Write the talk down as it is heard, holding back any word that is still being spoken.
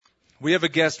We have a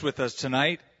guest with us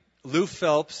tonight, Lou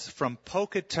Phelps from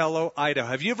Pocatello, Idaho.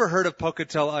 Have you ever heard of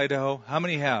Pocatello, Idaho? How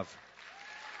many have?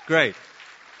 Great.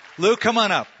 Lou, come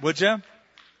on up, would you?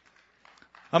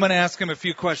 I'm going to ask him a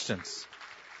few questions.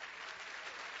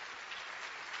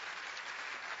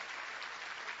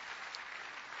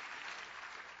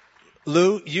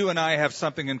 Lou, you and I have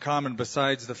something in common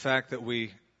besides the fact that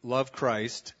we love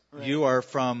Christ. Right. You are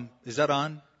from, is that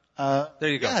on? There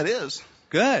you go. Yeah, it is.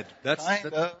 Good. That's a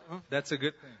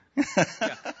good thing. Yeah.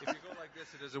 If you go like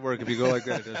this, it doesn't work. If you go like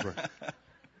that, it does work.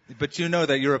 But you know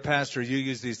that you're a pastor. You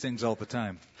use these things all the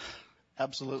time.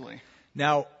 Absolutely.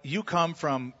 Now, you come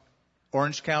from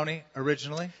Orange County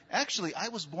originally? Actually, I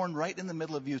was born right in the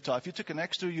middle of Utah. If you took an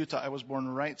X through Utah, I was born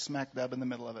right smack dab in the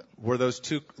middle of it. Where those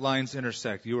two lines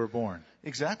intersect, you were born?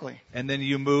 Exactly. And then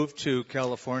you moved to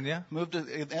California?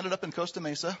 Ended up in Costa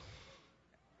Mesa.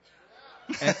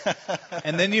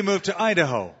 And then you moved to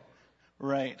Idaho.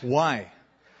 Right. Why?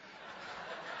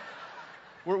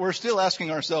 We're still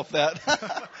asking ourselves that.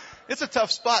 It's a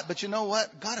tough spot, but you know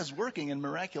what? God is working in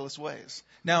miraculous ways.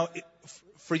 Now,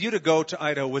 for you to go to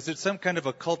Idaho, was it some kind of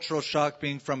a cultural shock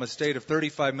being from a state of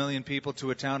 35 million people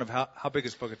to a town of how big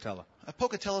is Pocatello?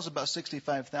 Pocatello is about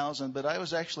 65,000, but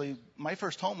my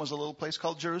first home was a little place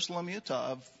called Jerusalem,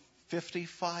 Utah, of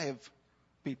 55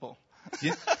 people.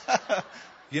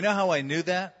 You know how I knew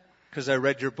that? Because I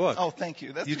read your book. Oh, thank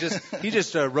you. He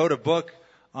just wrote a book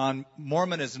on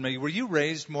Mormonism. Were you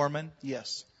raised Mormon?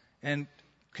 Yes. And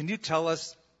can you tell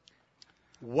us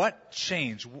what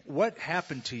changed? What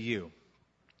happened to you?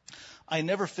 I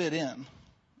never fit in.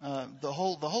 The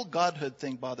whole godhood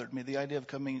thing bothered me. The idea of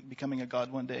becoming a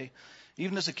god one day.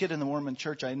 Even as a kid in the Mormon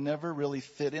church, I never really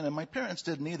fit in, and my parents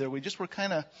didn't either. We just were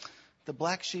kind of the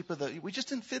black sheep we just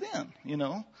didn't fit in, you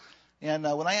know. And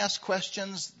when I asked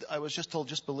questions, I was just told,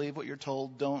 just believe what you're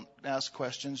told. Don't ask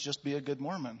questions. Just be a good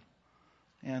Mormon.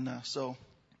 And so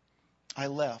I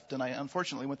left, and I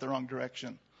unfortunately went the wrong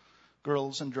direction.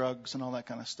 Girls and drugs and all that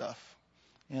kind of stuff.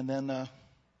 And then,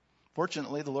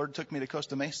 fortunately, the Lord took me to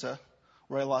Costa Mesa,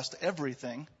 where I lost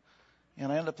everything.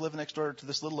 And I ended up living next door to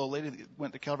this little old lady that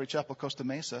went to Calvary Chapel, Costa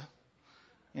Mesa.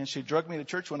 And she drugged me to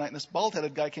church one night, and this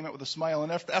bald-headed guy came out with a smile.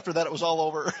 And after that, it was all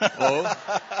over. Oh.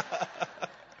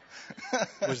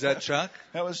 Was that Chuck?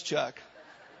 That was Chuck.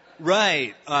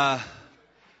 Right.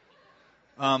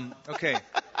 Okay.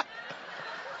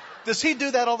 Does he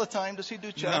do that all the time? Does he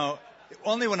do Chuck? No.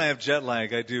 Only when I have jet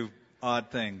lag, I do odd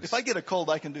things. If I get a cold,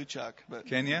 I can do Chuck. But,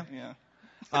 can you?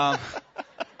 Yeah.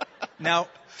 Now,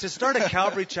 to start a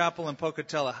Calvary Chapel in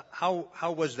Pocatello,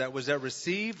 how was that? Was that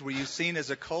received? Were you seen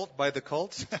as a cult by the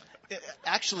cults?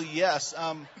 Actually, yes.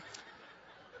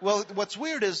 Well, what's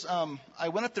weird is I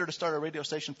went up there to start a radio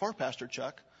station for Pastor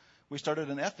Chuck. We started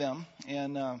an FM,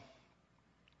 and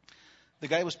the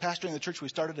guy was pastoring the church. We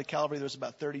started at Calvary. There was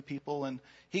about 30 people, and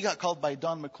he got called by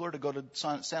Don McClure to go to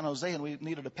San Jose, and we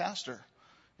needed a pastor.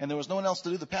 And there was no one else to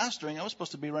do the pastoring. I was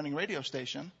supposed to be running radio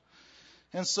station.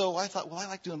 And so I thought, well, I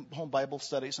like doing home Bible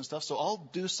studies and stuff, so I'll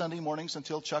do Sunday mornings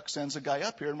until Chuck sends a guy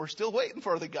up here, and we're still waiting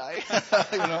for the guy,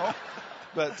 you know.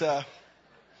 But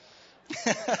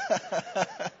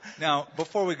now,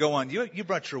 before we go on, you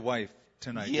brought your wife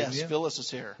tonight, didn't you? Yes, Phyllis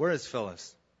is here. Where is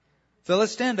Phyllis?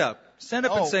 Phyllis, stand up. Stand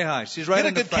up and say hi. She's right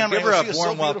in the front. Camera. Give her a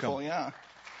warm so welcome. Yeah.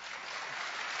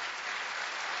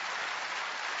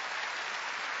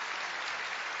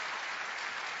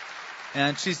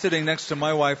 And she's sitting next to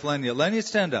my wife, Lenya. Lenya,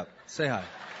 stand up. Say hi.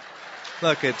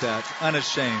 Look at that.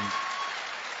 Unashamed.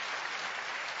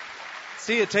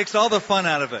 See, it takes all the fun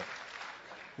out of it.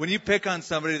 When you pick on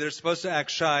somebody, they're supposed to act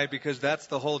shy because that's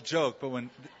the whole joke. But when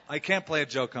I can't play a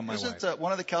joke on my wife. Isn't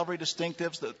one of the Calvary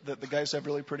distinctives that the guys have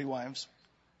really pretty wives?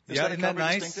 Isn't that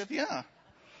nice? Distinctive? Yeah.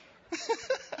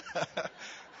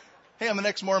 Hey, I'm an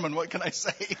ex-Mormon. What can I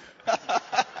say?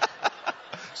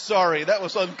 Sorry, that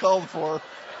was uncalled for.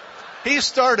 He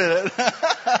started it.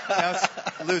 Now,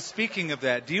 Lou, speaking of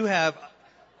that, do you have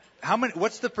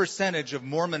what's the percentage of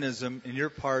Mormonism in your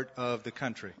part of the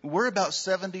country? We're about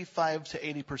 75 to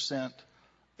 80%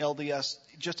 LDS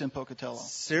just in Pocatello.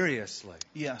 Seriously?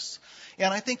 Yes.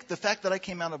 And I think the fact that I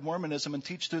came out of Mormonism and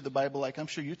teach through the Bible, like I'm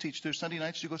sure you teach through Sunday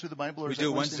nights, you go through the Bible? Or we is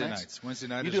do that Wednesday nights. Wednesday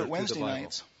nights. You do it Wednesday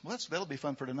nights. Well, that'll be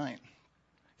fun for tonight.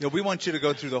 Yeah, we want you to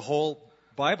go through the whole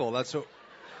Bible. That's what.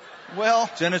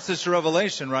 Well, Genesis to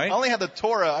Revelation, right? I only had the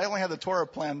Torah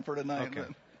planned for tonight. Okay.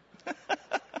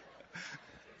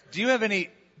 Do you have any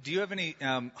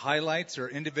highlights or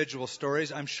individual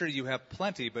stories? I'm sure you have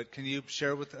plenty, but can you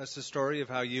share with us a story of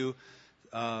how you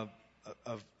of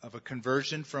a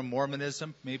conversion from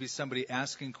Mormonism? Maybe somebody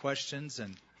asking questions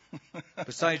and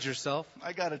besides yourself.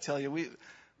 I got to tell you,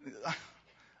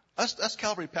 Us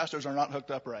Calvary pastors are not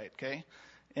hooked up right, okay?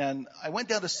 And I went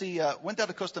down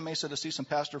to Costa Mesa to see some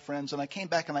pastor friends, and I came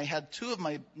back and I had two of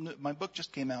my book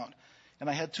just came out, and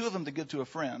I had two of them to give to a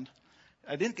friend.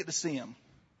 I didn't get to see him.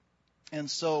 And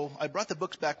so I brought the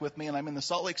books back with me, and I'm in the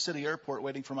Salt Lake City airport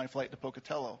waiting for my flight to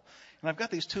Pocatello. And I've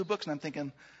got these two books, and I'm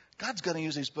thinking, God's going to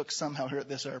use these books somehow here at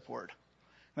this airport.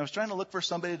 And I was trying to look for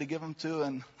somebody to give them to,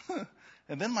 and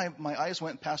then my eyes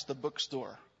went past the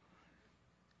bookstore.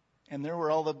 And there were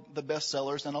all the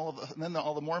bestsellers and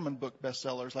all the Mormon book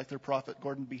bestsellers, like their prophet,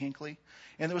 Gordon B. Hinckley.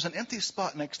 And there was an empty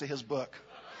spot next to his book.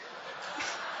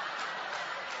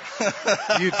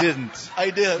 You didn't. I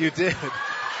did. You did.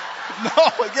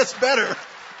 No, it gets better.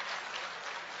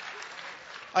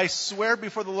 I swear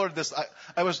before the Lord this.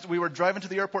 We were driving to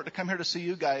the airport to come here to see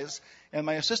you guys, and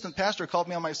my assistant pastor called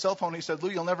me on my cell phone. He said, "Lou,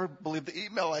 you'll never believe the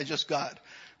email I just got.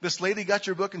 This lady got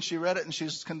your book and she read it, and she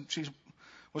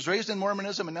was raised in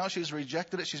Mormonism, and now she's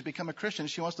rejected it. She's become a Christian.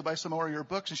 She wants to buy some more of your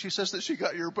books, and she says that she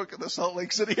got your book at the Salt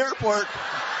Lake City airport."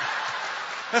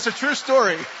 That's a true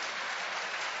story.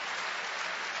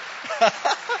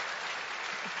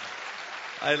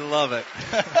 I love it.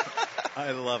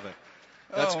 I love it.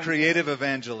 That's creative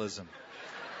evangelism.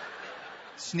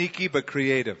 Sneaky but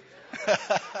creative.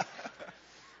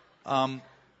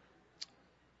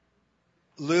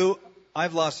 Lou,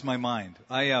 I've lost my mind.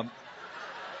 I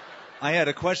had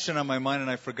a question on my mind and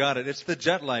I forgot it. It's the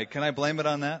jet lag. Can I blame it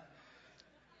on that?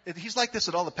 He's like this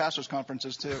at all the pastors'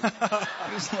 conferences too.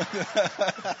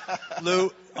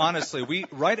 Lou, honestly, we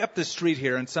right up the street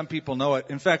here, and some people know it.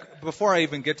 In fact, before I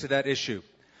even get to that issue,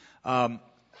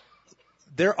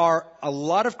 there are a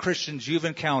lot of Christians you've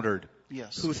encountered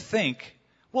who think,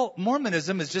 well,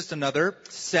 Mormonism is just another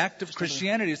sect of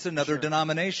Christianity. It's another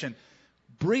denomination.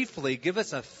 Briefly, give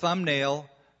us a thumbnail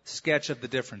sketch of the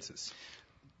differences.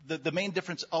 The main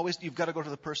difference, always, you've got to go to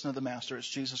the person of the Master. It's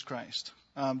Jesus Christ.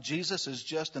 Jesus is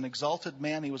just an exalted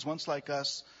man. He was once like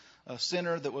us, a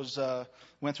sinner that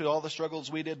went through all the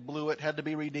struggles we did, blew it, had to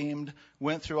be redeemed,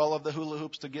 went through all of the hula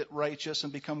hoops to get righteous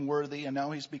and become worthy, and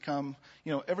now he's become,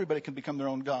 everybody can become their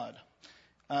own God.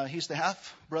 He's the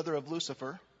half-brother of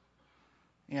Lucifer.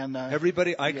 And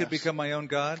everybody, I could become my own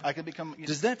God? I could become...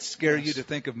 Does that scare you to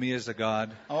think of me as a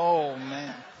God? Oh,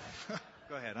 man.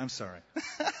 Go ahead, I'm sorry.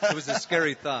 It was a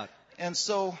scary thought. And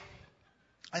so,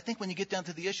 I think when you get down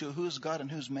to the issue of who's God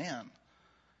and who's man,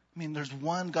 I mean, there's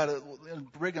one God.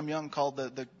 Brigham Young called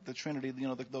the Trinity,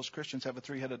 those Christians have a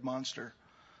three-headed monster.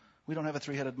 We don't have a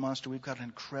three-headed monster. We've got an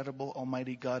incredible,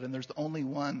 almighty God, and there's the only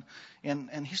one.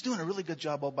 And he's doing a really good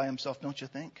job all by himself, don't you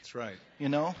think? That's right.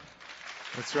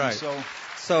 That's right.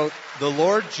 So the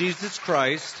Lord Jesus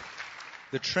Christ,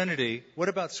 the Trinity, what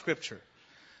about Scripture?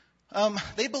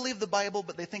 They believe the Bible,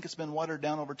 but they think it's been watered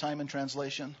down over time in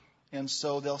translation. And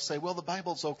so they'll say, well, the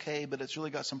Bible's okay, but it's really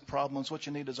got some problems. What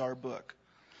you need is our book.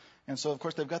 And so, of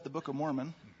course, they've got the Book of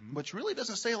Mormon, which really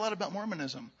doesn't say a lot about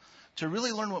Mormonism. To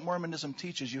really learn what Mormonism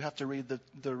teaches, you have to read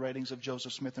the writings of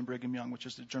Joseph Smith and Brigham Young, which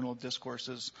is the Journal of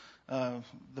Discourses,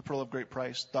 the Pearl of Great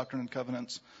Price, Doctrine and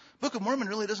Covenants. Book of Mormon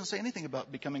really doesn't say anything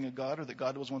about becoming a god or that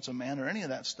God was once a man or any of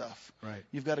that stuff. Right.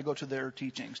 You've got to go to their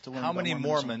teachings to learn How about many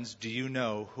Mormonism. Mormons do you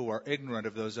know who are ignorant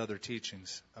of those other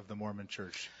teachings of the Mormon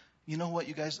Church? You know what,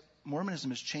 you guys?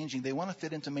 Mormonism is changing. They want to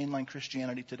fit into mainline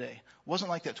Christianity today. It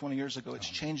wasn't like that 20 years ago. It's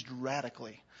changed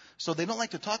radically. So they don't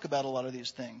like to talk about a lot of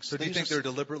these things. So do you think they're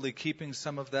deliberately keeping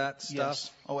some of that stuff?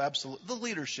 Yes. Oh, absolutely. The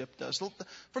leadership does.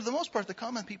 For the most part, the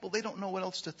common people, they don't know what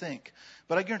else to think.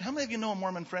 But I guarantee, how many of you know a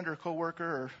Mormon friend or coworker,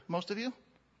 or most of you?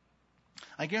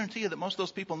 I guarantee you that most of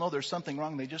those people know there's something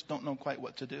wrong. They just don't know quite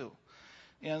what to do.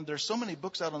 And there's so many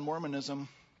books out on Mormonism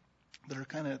that are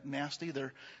kind of nasty.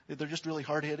 They're just really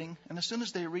hard-hitting. And as soon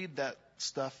as they read that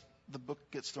stuff, the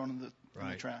book gets thrown in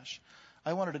the trash.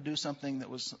 I wanted to do something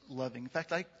that was loving. In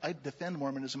fact, I defend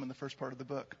Mormonism in the first part of the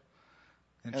book.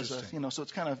 Interesting. So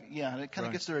it's kind of, it kind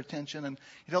of gets their attention, and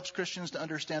it helps Christians to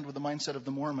understand with the mindset of the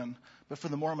Mormon. But for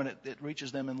the Mormon, it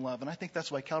reaches them in love. And I think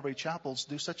that's why Calvary Chapels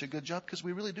do such a good job, because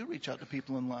we really do reach out to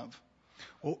people in love.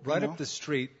 Well, right up the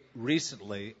street,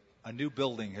 recently, a new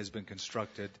building has been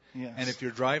constructed. Yes. And if you're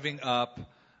driving up,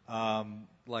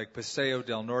 like Paseo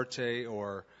del Norte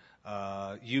or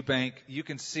Eubank, you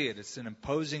can see it. It's an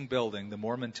imposing building, the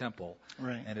Mormon Temple.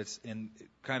 Right. And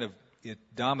it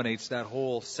dominates that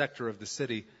whole sector of the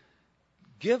city.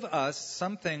 Give us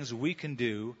some things we can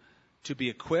do to be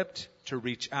equipped to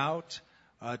reach out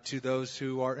to those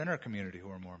who are in our community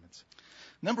who are Mormons.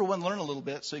 Number one, learn a little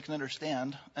bit so you can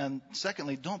understand. And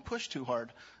secondly, don't push too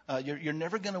hard. You're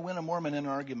never going to win a Mormon in an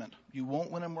argument. You won't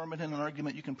win a Mormon in an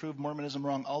argument. You can prove Mormonism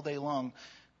wrong all day long.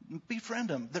 Befriend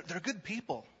them. They're good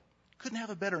people. Couldn't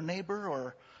have a better neighbor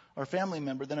or or family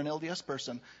member than an LDS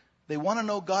person. They want to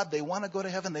know God. They want to go to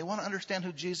heaven. They want to understand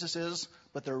who Jesus is,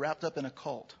 but they're wrapped up in a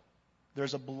cult.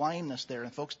 There's a blindness there.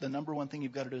 And folks, the number one thing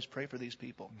you've got to do is pray for these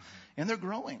people. And they're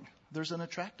growing. There's an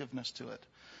attractiveness to it.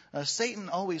 Satan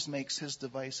always makes his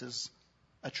devices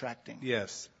attracting.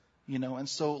 Yes. And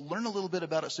so learn a little bit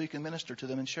about it so you can minister to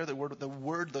them and share the word.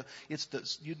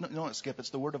 You know it, Skip.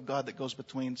 It's the word of God that goes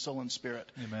between soul and spirit.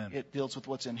 Amen. It deals with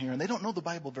what's in here. And they don't know the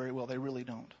Bible very well. They really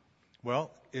don't.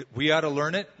 Well, we ought to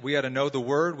learn it. We ought to know the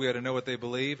word. We ought to know what they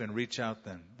believe and reach out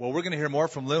then. Well, we're going to hear more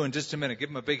from Lou in just a minute. Give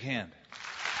him a big hand.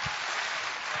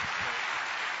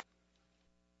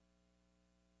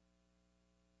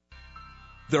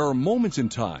 There are moments in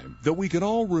time that we can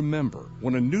all remember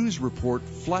when a news report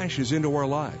flashes into our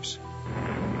lives.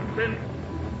 Since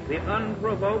the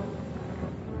unprovoked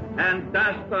and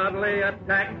dastardly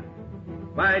attack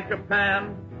by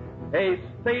Japan, a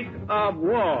state of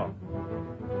war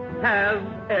has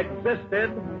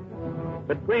existed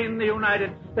between the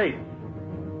United States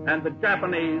and the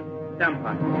Japanese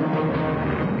Empire.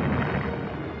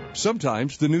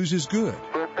 Sometimes the news is good.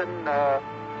 Listen,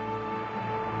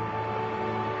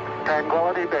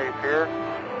 Tranquility Base here.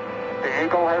 The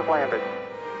Eagle has landed.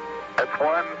 That's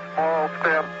one small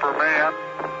step for man,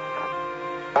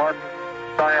 one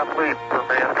giant leap for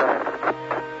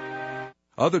mankind.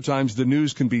 Other times the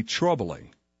news can be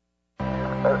troubling.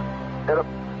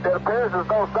 It appears as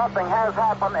though something has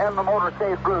happened in the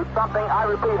motorcade route. Something, I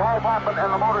repeat, has happened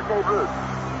in the motorcade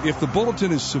route. If the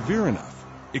bulletin is severe enough,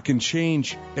 it can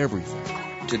change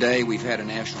everything. Today we've had a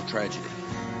national tragedy.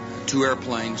 2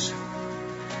 airplanes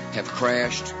have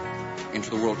crashed into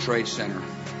the World Trade Center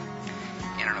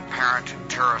in an apparent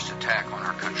terrorist attack on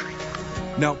our country.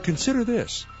 Now consider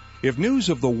this. If news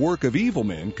of the work of evil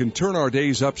men can turn our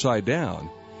days upside down,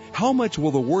 how much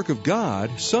will the work of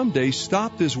God someday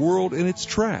stop this world in its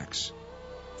tracks?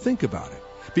 Think about it,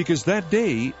 because that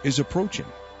day is approaching.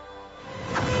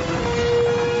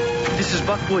 This is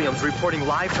Buck Williams reporting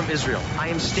live from Israel. I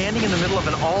am standing in the middle of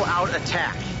an all-out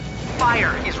attack.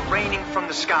 Fire is raining from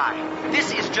the sky.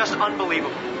 This is just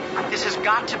unbelievable. This has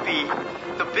got to be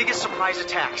the biggest surprise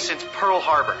attack since Pearl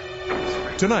Harbor.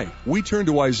 Tonight, we turn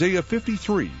to Isaiah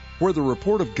 53, where the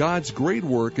report of God's great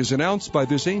work is announced by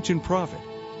this ancient prophet.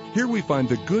 Here we find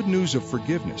the good news of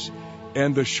forgiveness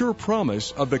and the sure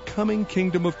promise of the coming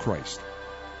kingdom of Christ.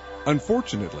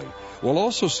 Unfortunately, we'll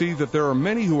also see that there are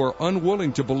many who are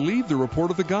unwilling to believe the report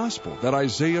of the gospel that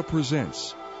Isaiah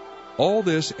presents. All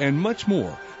this and much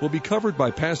more will be covered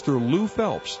by Pastor Lou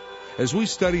Phelps as we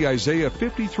study Isaiah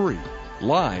 53,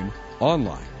 live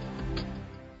online.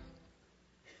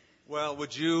 Well,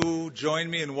 would you join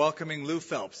me in welcoming Lou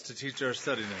Phelps to teach our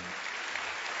study tonight?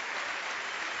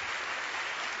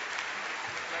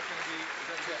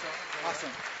 Awesome.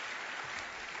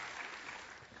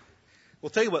 Well,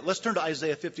 tell you what, let's turn to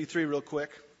Isaiah 53 real quick.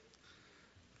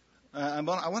 I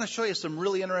want to show you some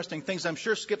really interesting things. I'm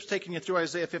sure Skip's taking you through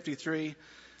Isaiah 53.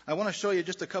 I want to show you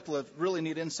just a couple of really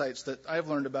neat insights that I've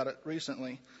learned about it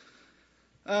recently.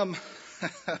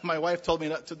 My wife told me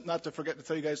not to forget to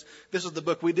tell you guys, this is the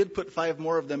book. We did put 5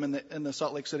 more of them in the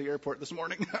Salt Lake City airport this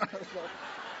morning.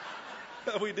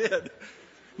 We did.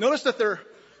 Notice that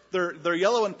they're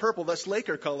yellow and purple. That's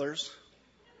Laker colors.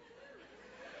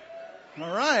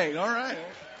 All right.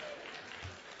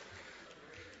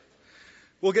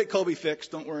 We'll get Colby fixed.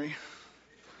 Don't worry.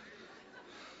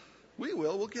 We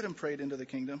will. We'll get him prayed into the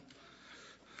kingdom.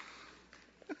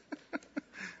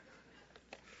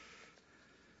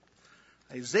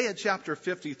 Isaiah chapter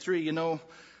 53,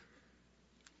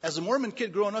 as a Mormon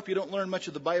kid growing up, you don't learn much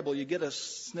of the Bible. You get a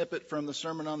snippet from the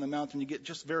Sermon on the Mount, and you get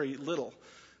just very little.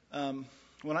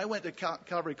 When I went to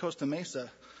Calvary, Costa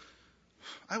Mesa,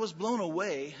 I was blown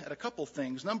away at a couple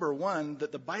things. Number one,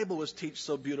 that the Bible was taught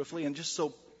so beautifully and just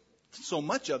so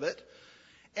much of it.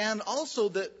 And also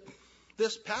that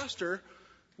this pastor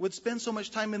would spend so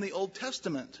much time in the Old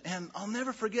Testament. And I'll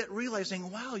never forget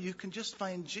realizing, wow, you can just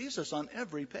find Jesus on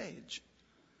every page.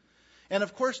 And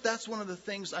of course, that's one of the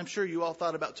things I'm sure you all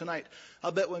thought about tonight.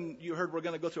 I'll bet when you heard we're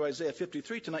going to go through Isaiah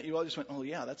 53 tonight, you all just went, oh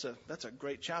yeah, that's a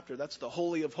great chapter. That's the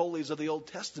Holy of Holies of the Old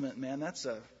Testament, man. That's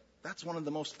one of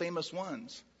the most famous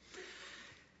ones.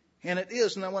 And it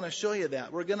is, and I want to show you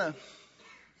that. We're going to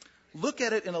look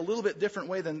at it in a little bit different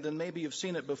way than maybe you've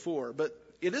seen it before. But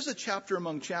it is a chapter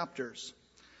among chapters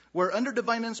where under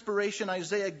divine inspiration,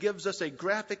 Isaiah gives us a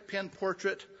graphic pen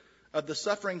portrait of the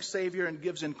suffering Savior and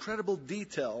gives incredible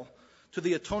detail to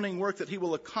the atoning work that he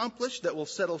will accomplish that will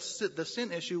settle the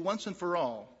sin issue once and for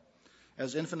all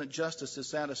as infinite justice is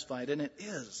satisfied. And it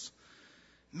is.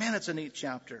 Man, it's a neat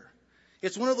chapter.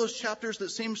 It's one of those chapters that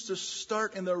seems to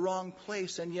start in the wrong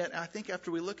place, and yet I think after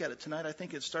we look at it tonight, I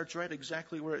think it starts right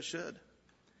exactly where it should.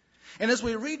 And as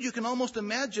we read, you can almost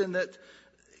imagine that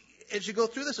as you go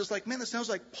through this, it's like, man, it sounds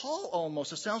like Paul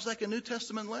almost. It sounds like a New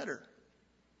Testament letter.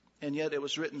 And yet it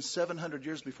was written 700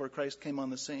 years before Christ came on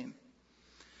the scene.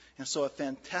 And so a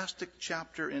fantastic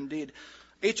chapter indeed.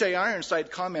 H.A. Ironside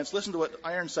comments, listen to what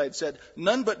Ironside said.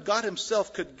 None but God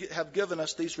himself could have given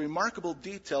us these remarkable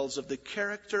details of the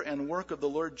character and work of the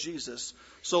Lord Jesus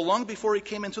so long before he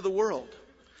came into the world.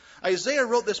 Isaiah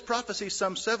wrote this prophecy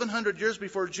some 700 years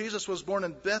before Jesus was born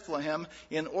in Bethlehem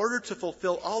in order to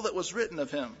fulfill all that was written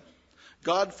of him.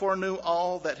 God foreknew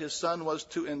all that his son was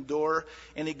to endure,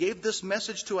 and he gave this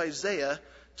message to Isaiah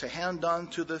to hand on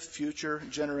to the future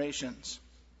generations.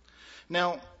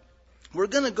 Now, we're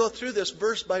going to go through this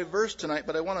verse by verse tonight,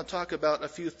 but I want to talk about a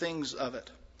few things of it.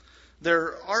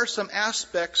 There are some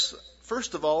aspects,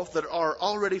 first of all, that are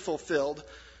already fulfilled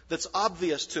that's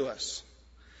obvious to us.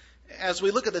 As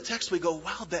we look at the text, we go,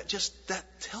 wow, that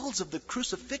tells of the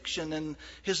crucifixion and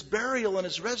his burial and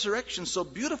his resurrection so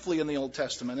beautifully in the Old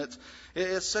Testament.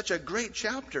 It's such a great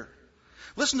chapter.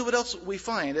 Listen to what else we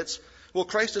find.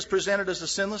 Christ is presented as a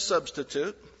sinless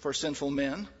substitute for sinful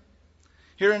men.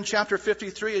 Here in chapter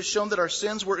 53 is shown that our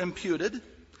sins were imputed,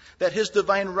 that his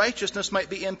divine righteousness might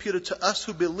be imputed to us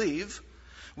who believe.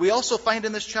 We also find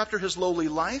in this chapter his lowly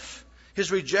life,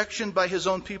 his rejection by his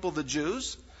own people, the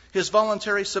Jews, his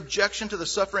voluntary subjection to the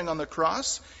suffering on the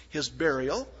cross, his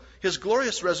burial, his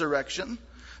glorious resurrection,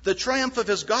 the triumph of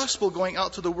his gospel going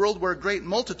out to the world where great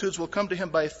multitudes will come to him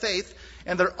by faith,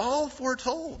 and they're all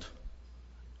foretold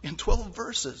in 12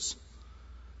 verses.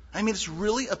 I mean, it's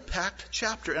really a packed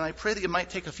chapter, and I pray that you might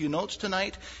take a few notes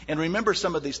tonight and remember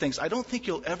some of these things. I don't think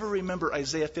you'll ever remember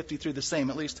Isaiah 53 the same.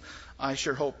 At least I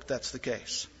sure hope that's the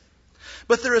case.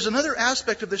 But there is another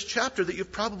aspect of this chapter that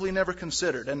you've probably never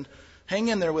considered, and hang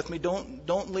in there with me.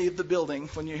 Don't leave the building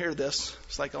when you hear this.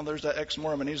 It's like, oh, there's that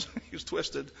ex-Mormon. He's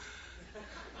twisted.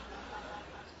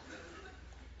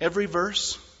 Every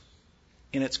verse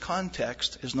in its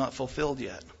context is not fulfilled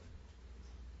yet.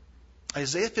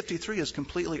 Isaiah 53 is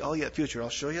completely all yet future. I'll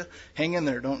show you. Hang in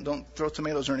there. Don't throw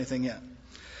tomatoes or anything yet.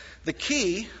 The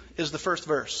key is the first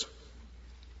verse.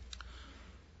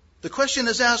 The question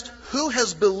is asked, who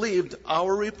has believed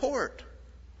our report?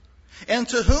 And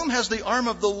to whom has the arm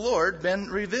of the Lord been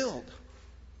revealed?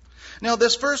 Now,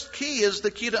 this first key is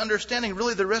the key to understanding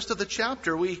really the rest of the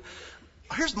chapter.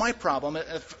 Here's my problem,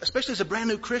 especially as a brand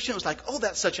new Christian. It was like, oh,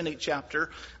 that's such a neat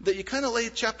chapter, that you kind of lay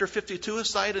chapter 52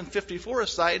 aside and 54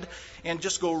 aside and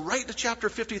just go right to chapter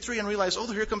 53 and realize, oh,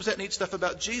 here comes that neat stuff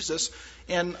about Jesus.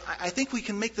 And I think we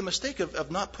can make the mistake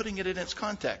of not putting it in its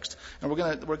context. And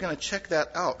we're going to check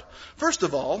that out. First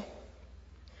of all,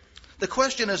 the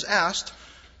question is asked,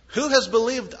 who has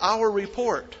believed our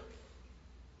report?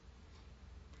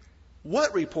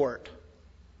 What report?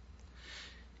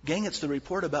 Gang, it's the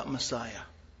report about Messiah.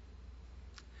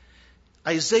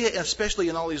 Isaiah, especially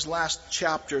in all these last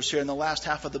chapters here in the last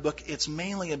half of the book, it's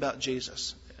mainly about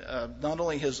Jesus. Not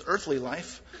only his earthly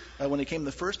life when he came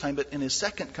the first time, but in his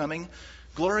second coming,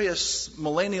 glorious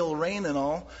millennial reign and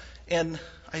all. And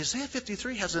Isaiah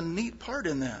 53 has a neat part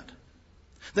in that.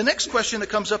 The next question that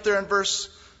comes up there in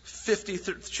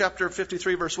chapter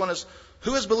 53, verse 1 is,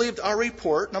 who has believed our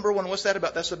report? Number one, what's that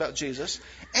about? That's about Jesus.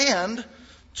 And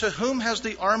to whom has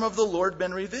the arm of the Lord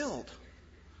been revealed?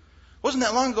 Wasn't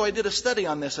that long ago I did a study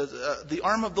on this, the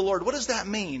arm of the Lord. What does that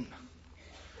mean?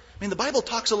 I mean, the Bible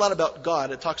talks a lot about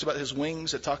God. It talks about his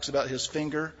wings. It talks about his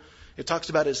finger. It talks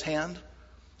about his hand.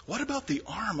 What about the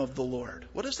arm of the Lord?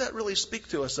 What does that really speak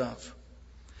to us of?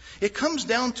 It comes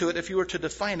down to it, if you were to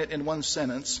define it in one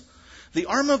sentence, the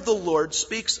arm of the Lord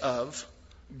speaks of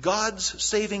God's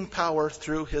saving power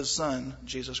through his Son,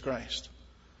 Jesus Christ.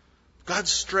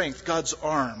 God's strength, God's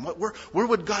arm. Where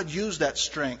would God use that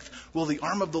strength? Well, the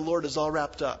arm of the Lord is all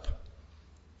wrapped up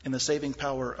in the saving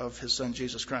power of his Son,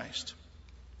 Jesus Christ.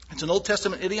 It's an Old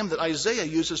Testament idiom that Isaiah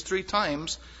uses 3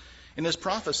 times in his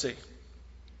prophecy.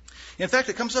 In fact,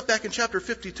 it comes up back in chapter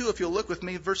 52, if you'll look with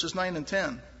me, verses 9 and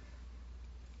 10.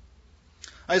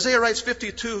 Isaiah writes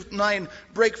 52:9,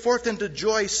 break forth into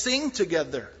joy, sing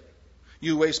together,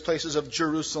 you waste places of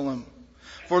Jerusalem.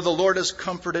 For the Lord has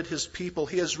comforted his people.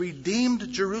 He has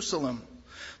redeemed Jerusalem.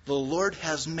 The Lord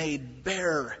has made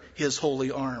bare his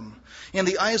holy arm. In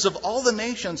the eyes of all the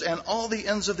nations and all the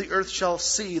ends of the earth shall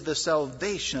see the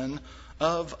salvation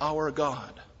of our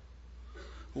God.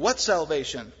 What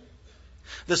salvation?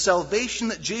 The salvation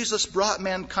that Jesus brought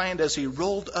mankind as he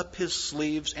rolled up his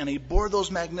sleeves and he bore those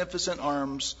magnificent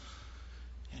arms.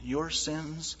 And your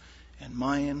sins and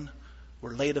mine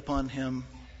were laid upon him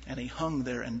And he hung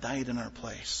there and died in our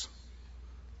place.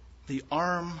 The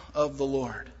arm of the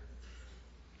Lord.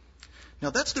 Now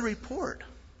that's the report.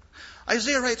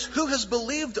 Isaiah writes, who has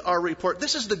believed our report?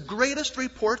 This is the greatest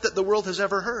report that the world has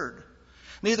ever heard.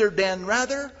 Neither Dan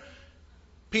Rather,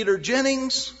 Peter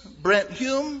Jennings, Brent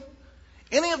Hume,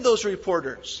 any of those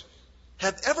reporters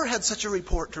have ever had such a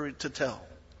report to tell.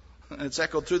 And it's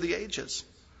echoed through the ages.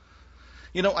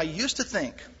 You know, I used to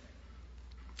think,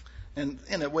 and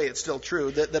in a way it's still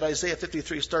true, that Isaiah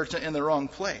 53 starts in the wrong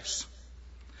place.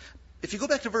 If you go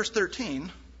back to verse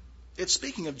 13, it's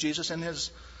speaking of Jesus and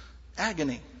his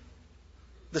agony.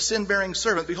 The sin-bearing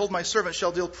servant, behold, my servant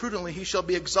shall deal prudently. He shall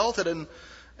be exalted and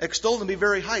extolled and be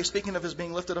very high, speaking of his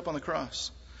being lifted up on the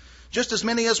cross. Just as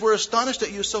many as were astonished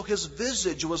at you, so his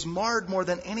visage was marred more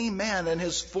than any man, and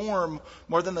his form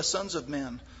more than the sons of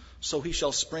men. So he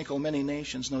shall sprinkle many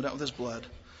nations, no doubt with his blood.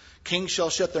 Kings shall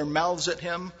shut their mouths at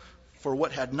him, for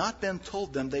what had not been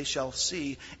told them they shall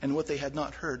see, and what they had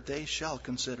not heard they shall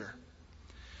consider.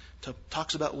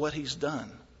 Talks about what he's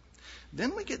done.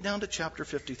 Then we get down to chapter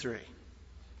 53.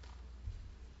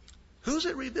 Who's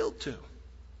it revealed to?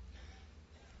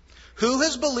 Who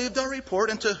has believed our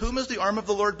report, and to whom has the arm of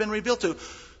the Lord been revealed to?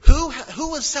 Who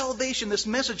was salvation, this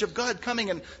message of God coming,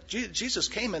 and Jesus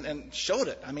came and showed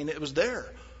it. I mean, it was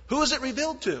there. Who was it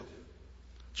revealed to?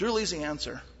 It's a real easy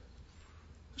answer.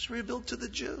 It was revealed to the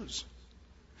Jews.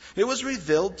 It was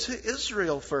revealed to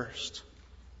Israel first.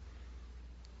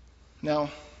 Now,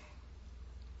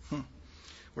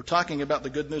 we're talking about the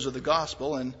good news of the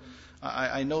gospel, and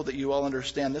I know that you all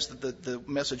understand this, that the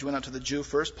message went out to the Jew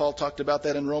first. Paul talked about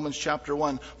that in Romans chapter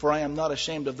 1. For I am not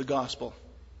ashamed of the gospel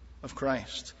of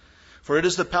Christ. For it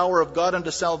is the power of God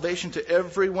unto salvation to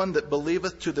everyone that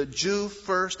believeth, to the Jew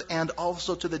first and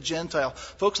also to the Gentile.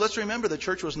 Folks, let's remember the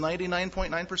church was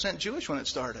 99.9% Jewish when it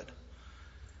started.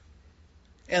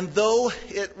 And though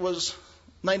it was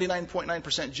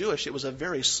 99.9% Jewish, it was a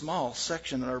very small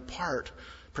section or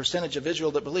percentage of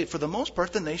Israel that believed. For the most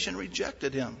part, the nation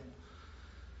rejected him.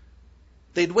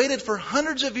 They'd waited for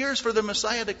hundreds of years for the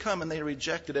Messiah to come, and they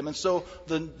rejected him. And so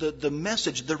the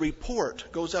message, the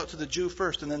report, goes out to the Jew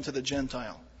first and then to the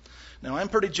Gentile. Now, I'm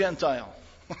pretty Gentile.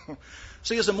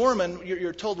 See, as a Mormon,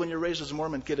 you're told when you're raised as a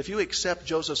Mormon kid, if you accept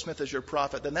Joseph Smith as your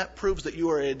prophet, then that proves that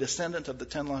you are a descendant of the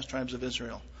 10 lost tribes of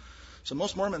Israel. So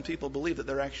most Mormon people believe that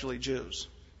they're actually Jews.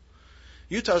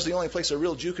 Utah is the only place a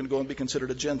real Jew can go and be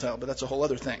considered a Gentile, but that's a whole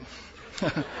other thing.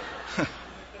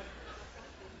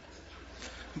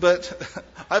 But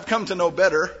I've come to know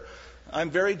better. I'm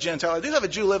very Gentile. I do have a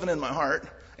Jew living in my heart,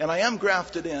 and I am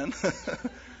grafted in.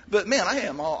 But man, I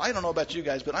don't know about you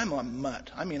guys, but I'm a mutt.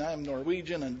 I mean, I am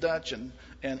Norwegian and Dutch and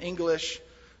English.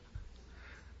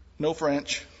 No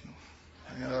French.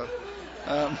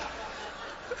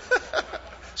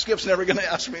 Skip's never going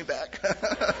to ask me back.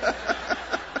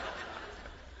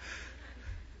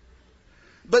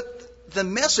 But the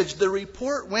message, the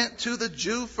report went to the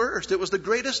Jew first. It was the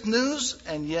greatest news,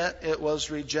 and yet it was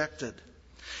rejected.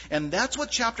 And that's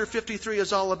what chapter 53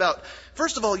 is all about.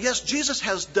 First of all, yes, Jesus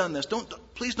has done this.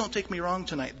 Please don't take me wrong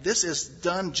tonight. This is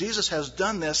done. Jesus has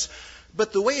done this.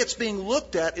 But the way it's being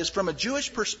looked at is from a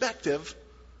Jewish perspective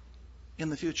in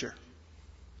the future.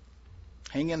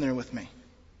 Hang in there with me.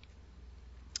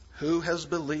 Who has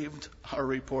believed our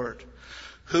report?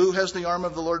 Who has the arm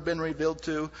of the Lord been revealed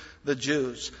to? The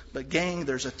Jews. But gang,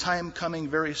 there's a time coming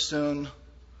very soon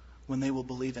when they will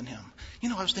believe in him. You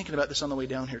know, I was thinking about this on the way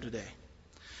down here today.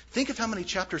 Think of how many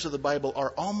chapters of the Bible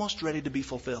are almost ready to be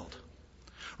fulfilled.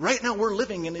 Right now we're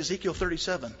living in Ezekiel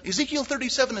 37. Ezekiel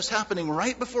 37 is happening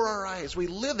right before our eyes. We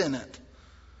live in it.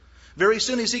 Very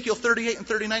soon Ezekiel 38 and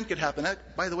 39 could happen.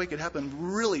 That, by the way, could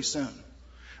happen really soon.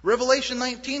 Revelation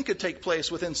 19 could take place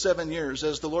within 7 years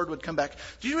as the Lord would come back.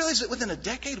 Do you realize that within a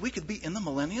decade we could be in the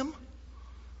millennium?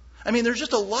 I mean, there's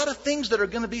just a lot of things that are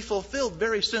going to be fulfilled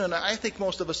very soon. I think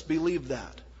most of us believe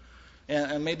that.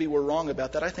 And maybe we're wrong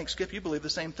about that. I think, Skip, you believe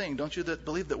the same thing. Don't you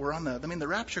believe that we're on the... I mean, the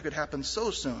rapture could happen so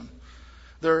soon.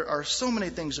 There are so many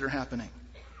things that are happening.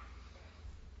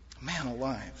 Man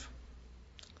alive.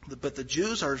 But the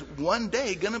Jews are one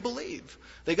day going to believe.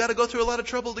 They got to go through a lot of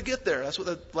trouble to get there. That's what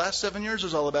the last 7 years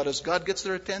is all about, is God gets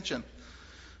their attention.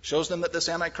 Shows them that this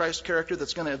Antichrist character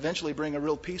that's going to eventually bring a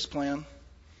real peace plan.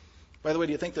 By the way,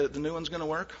 do you think that the new one's going to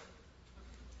work?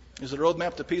 Is the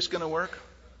roadmap to peace going to work?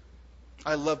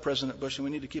 I love President Bush, and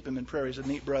we need to keep him in prayer. He's a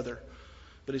neat brother.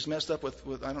 But he's messed up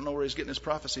with I don't know where he's getting his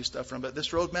prophecy stuff from, but this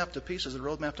roadmap to peace is a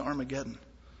roadmap to Armageddon.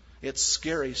 It's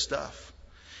scary stuff.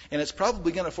 And it's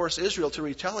probably going to force Israel to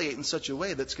retaliate in such a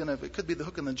way that's it could be the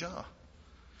hook in the jaw.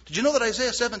 Did you know that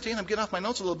Isaiah 17, I'm getting off my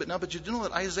notes a little bit now, but did you know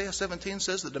that Isaiah 17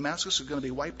 says that Damascus is going to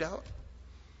be wiped out?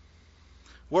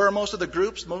 Where are most of the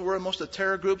groups, where are most of the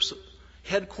terror groups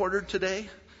headquartered today?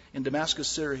 In Damascus,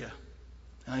 Syria.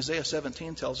 And Isaiah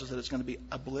 17 tells us that it's going to be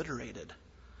obliterated.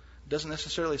 It doesn't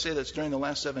necessarily say that it's during the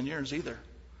last 7 years either.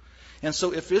 And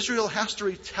so if Israel has to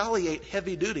retaliate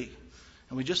heavy duty,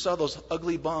 and we just saw those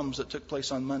ugly bombs that took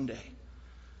place on Monday,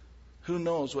 who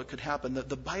knows what could happen?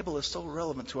 The Bible is so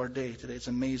relevant to our day today. It's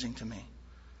amazing to me.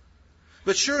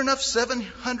 But sure enough,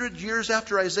 700 years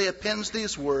after Isaiah pens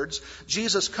these words,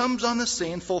 Jesus comes on the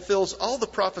scene, fulfills all the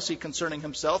prophecy concerning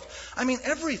himself. I mean,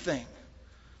 everything.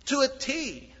 To a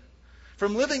T.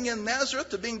 From living in Nazareth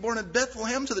to being born in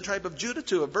Bethlehem to the tribe of Judah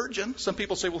to a virgin. Some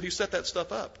people say, well, he set that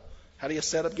stuff up. How do you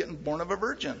set up getting born of a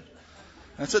virgin?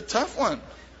 That's a tough one.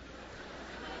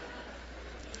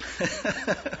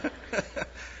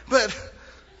 But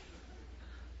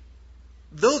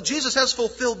though Jesus has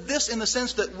fulfilled this in the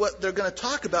sense that what they're going to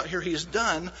talk about here he's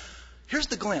done, here's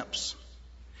the glimpse.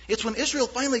 It's when Israel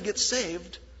finally gets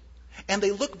saved and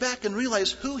they look back and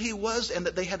realize who he was and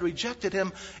that they had rejected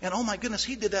him. And oh my goodness,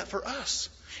 he did that for us.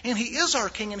 And he is our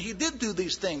king and he did do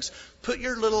these things. Put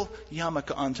your little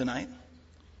yarmulke on tonight.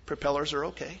 Propellers are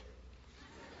okay.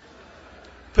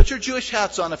 Put your Jewish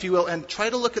hats on, if you will, and try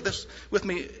to look at this with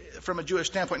me from a Jewish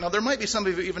standpoint. Now, there might be some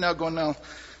of you even now going, no,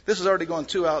 this is already going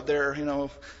too out there.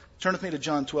 Turn with me to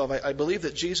John 12. I believe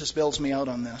that Jesus bails me out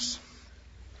on this.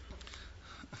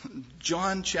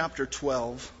 John chapter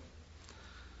 12.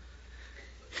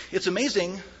 It's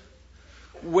amazing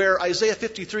where Isaiah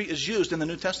 53 is used in the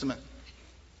New Testament.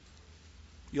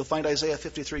 You'll find Isaiah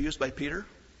 53 used by Peter,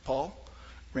 Paul,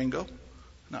 Ringo.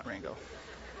 Not Ringo.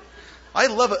 I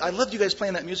love it. I loved you guys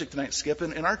playing that music tonight, Skip.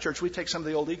 In our church, we take some of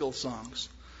the old Eagles songs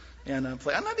and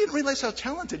play. And I didn't realize how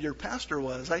talented your pastor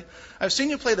was. I've seen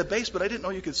you play the bass, but I didn't know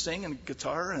you could sing and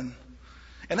guitar and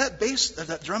that bass,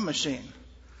 that drum machine.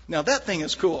 Now that thing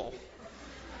is cool.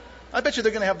 I bet you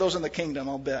they're going to have those in the kingdom.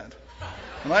 I'll bet.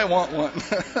 And I want one.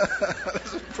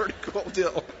 That's a pretty cool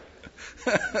deal.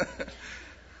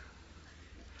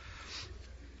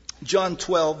 John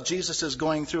 12, Jesus is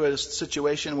going through a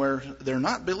situation where they're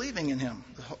not believing in him.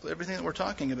 Everything that we're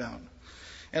talking about.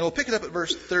 And we'll pick it up at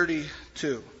verse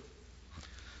 32.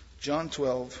 John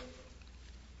 12,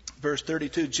 verse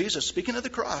 32. Jesus speaking of the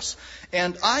cross.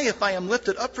 And I, if I am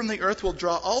lifted up from the earth, will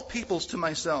draw all peoples to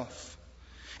myself.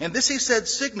 And this he said,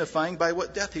 signifying by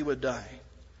what death he would die.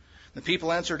 The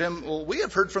people answered him, well, we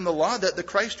have heard from the law that the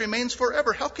Christ remains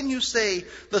forever. How can you say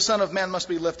the Son of Man must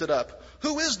be lifted up?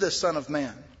 Who is this Son of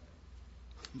Man?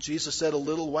 Jesus said, a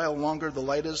little while longer the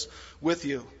light is with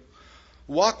you.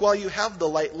 Walk while you have the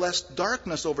light, lest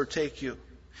darkness overtake you.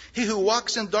 He who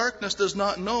walks in darkness does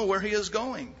not know where he is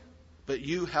going. But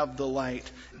you have the light.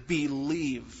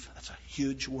 Believe. That's a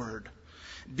huge word.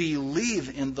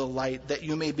 Believe in the light, that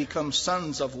you may become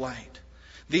sons of light.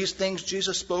 These things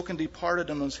Jesus spoke and departed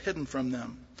and was hidden from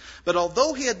them. But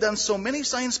although he had done so many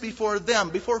signs before them,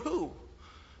 before who?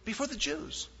 Before the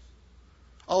Jews.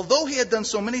 Although he had done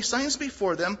so many signs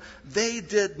before them, they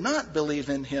did not believe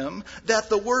in him, that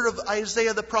the word of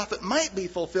Isaiah the prophet might be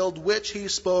fulfilled, which he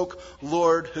spoke,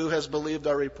 Lord, who has believed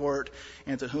our report,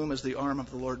 and to whom has the arm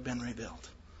of the Lord been revealed?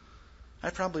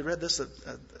 I've probably read this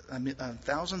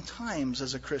 1,000 times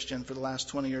as a Christian for the last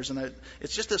 20 years, and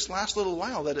it's just this last little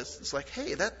while that it's like,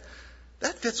 hey, that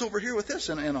fits over here with this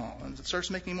and all, and it starts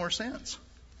making more sense.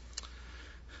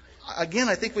 Again,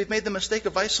 I think we've made the mistake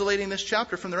of isolating this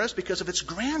chapter from the rest because of its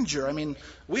grandeur. I mean,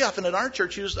 we often at our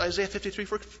church use Isaiah 53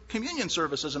 for communion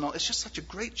services and all. It's just such a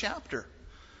great chapter.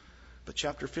 But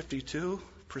chapter 52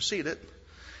 preceded it,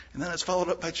 and then it's followed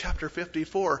up by chapter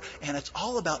 54, and it's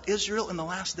all about Israel in the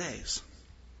last days.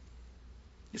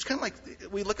 It's kind of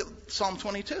like we look at Psalm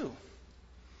 22.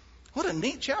 What a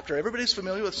neat chapter. Everybody's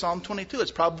familiar with Psalm 22.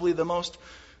 It's probably the most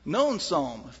known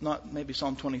psalm, if not maybe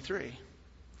Psalm 23.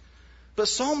 But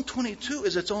Psalm 22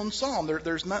 is its own psalm.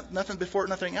 There's nothing before it,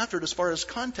 nothing after it as far as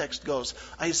context goes.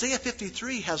 Isaiah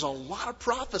 53 has a lot of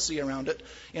prophecy around it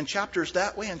in chapters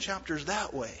that way and chapters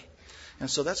that way. And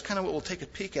so that's kind of what we'll take a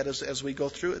peek at as we go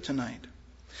through it tonight.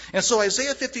 And so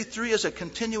Isaiah 53 is a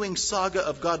continuing saga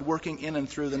of God working in and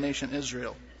through the nation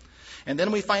Israel. And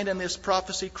then we find in this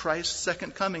prophecy Christ's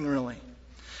second coming, really.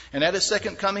 And at his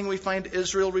second coming, we find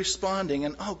Israel responding.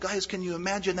 And, oh, guys, can you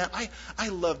imagine that? I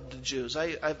love the Jews.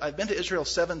 I've been to Israel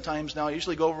 7 times now. I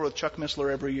usually go over with Chuck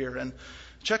Missler every year. And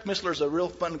Chuck Missler is a real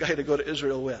fun guy to go to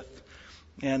Israel with.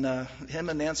 And him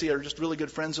and Nancy are just really good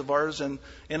friends of ours and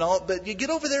all. But you get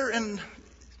over there, and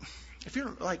if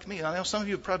you're like me, I know some of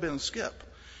you have probably been Skip.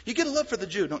 You get a love for the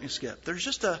Jew, don't you, Skip? There's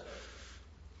just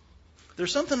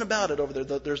there's something about it over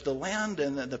there. There's the land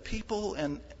and the people.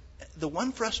 And the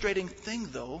one frustrating thing,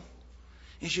 though,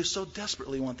 is you so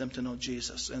desperately want them to know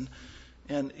Jesus. And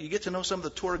And you get to know some of the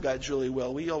tour guides really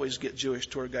well. We always get Jewish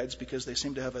tour guides because they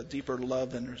seem to have a deeper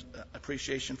love and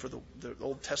appreciation for the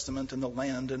Old Testament and the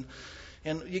land.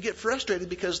 And you get frustrated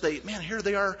because here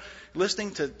they are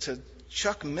listening to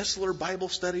Chuck Missler Bible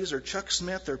studies or Chuck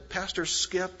Smith or Pastor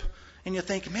Skip. And you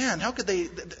think, man, how could they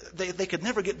could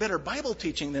never get better Bible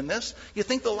teaching than this? You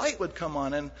think the light would come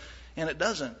on, and it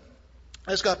doesn't.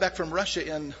 I just got back from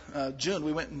Russia in June.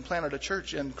 We went and planted a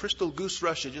church in Crystal Goose,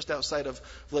 Russia, just outside of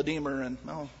Vladimir and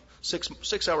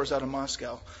 6 hours out of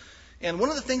Moscow. And one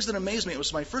of the things that amazed me, it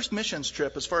was my first missions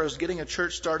trip as far as getting a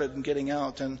church started and getting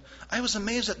out. And I was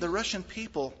amazed that the Russian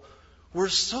people were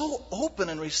so open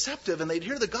and receptive, and they'd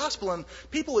hear the gospel, and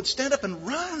people would stand up and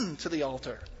run to the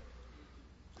altar.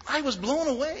 I was blown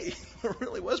away. It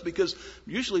really was, because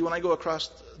usually when I go across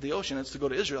the ocean, it's to go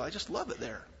to Israel. I just love it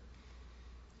there.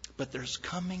 But there's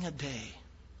coming a day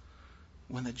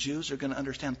when the Jews are going to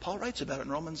understand. Paul writes about it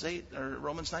in Romans 9,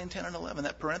 10, and 11,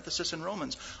 that parenthesis in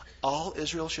Romans. All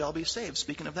Israel shall be saved,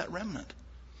 speaking of that remnant.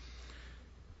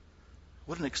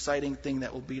 What an exciting thing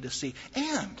that will be to see.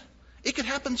 And it could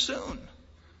happen soon.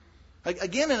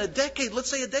 Again, in a decade, let's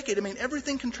say a decade,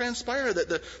 everything can transpire that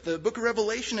the book of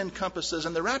Revelation encompasses,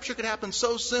 and the rapture could happen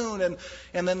so soon,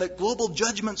 and then the global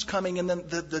judgment's coming, and then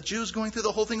the Jews going through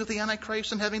the whole thing with the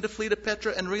Antichrist and having to flee to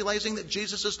Petra and realizing that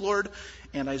Jesus is Lord.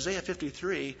 And Isaiah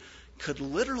 53 could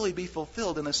literally be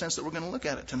fulfilled in the sense that we're going to look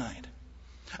at it tonight.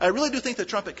 I really do think the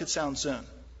trumpet could sound soon.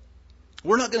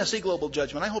 We're not going to see global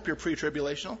judgment. I hope you're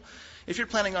pre-tribulational. If you're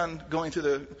planning on going through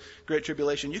the Great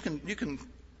Tribulation, you can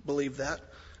believe that.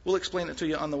 We'll explain it to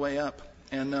you on the way up.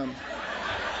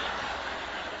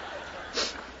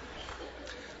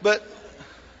 But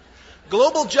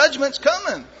global judgment's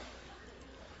coming.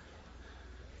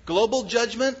 Global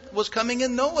judgment was coming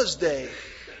in Noah's day.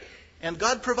 And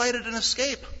God provided an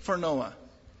escape for Noah.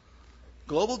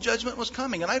 Global judgment was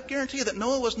coming. And I guarantee you that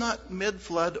Noah was not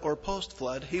mid-flood or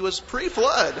post-flood. He was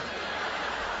pre-flood.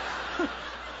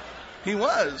 He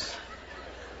was.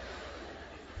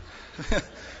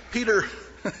 Peter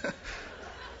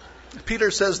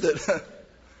said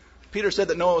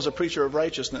that Noah was a preacher of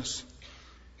righteousness.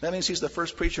 That means he's the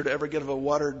first preacher to ever give a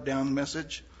watered down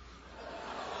message.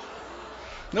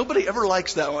 Nobody ever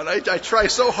likes that one. I try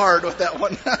so hard with that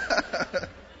one.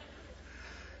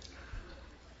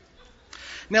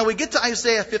 Now we get to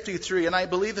Isaiah 53, and I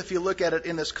believe if you look at it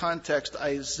in this context,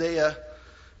 Isaiah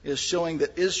is showing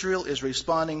that Israel is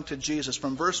responding to Jesus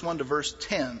from verse 1 to verse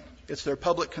 10. It's their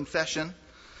public confession.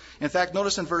 In fact,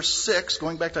 notice in verse 6,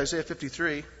 going back to Isaiah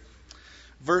 53,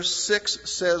 verse 6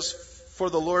 says, for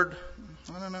the Lord...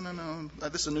 No.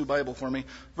 This is a new Bible for me.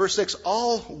 Verse 6,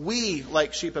 all we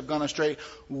like sheep have gone astray.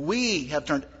 We have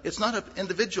turned. It's not an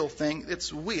individual thing.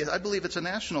 It's we. I believe it's a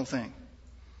national thing.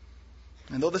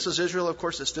 And though this is Israel, of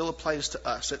course, it still applies to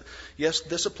us. Yes,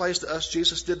 this applies to us.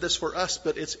 Jesus did this for us.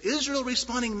 But it's Israel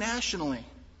responding nationally,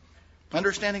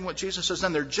 understanding what Jesus has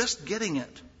done. They're just getting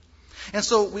it. And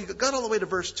so we got all the way to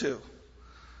verse 2.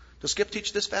 Does Skip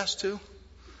teach this fast too?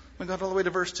 We got all the way to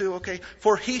verse 2, okay.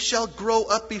 For he shall grow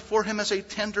up before him as a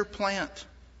tender plant.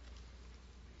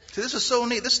 See, this is so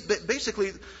neat. This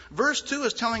basically, verse 2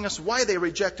 is telling us why they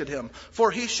rejected him. For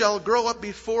he shall grow up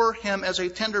before him as a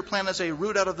tender plant, as a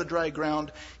root out of the dry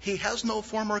ground. He has no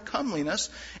form or comeliness.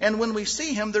 And when we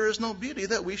see him, there is no beauty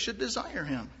that we should desire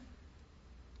him.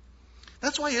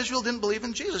 That's why Israel didn't believe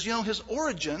in Jesus. You know, his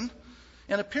origin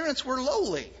and appearance were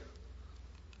lowly.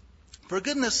 For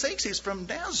goodness sakes, he's from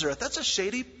Nazareth. That's a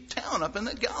shady town up in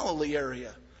the Galilee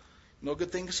area. No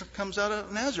good thing comes out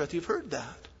of Nazareth. You've heard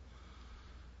that.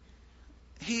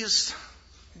 He's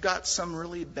got some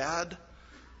really bad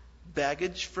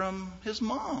baggage from his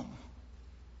mom.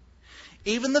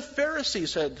 Even the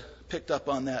Pharisees had picked up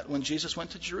on that when Jesus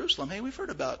went to Jerusalem. Hey, we've heard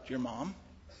about your mom.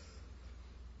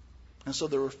 And so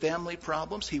there were family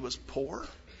problems. He was poor.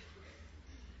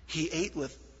 He ate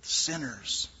with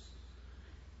sinners.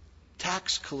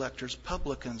 Tax collectors,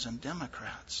 publicans, and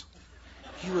Democrats.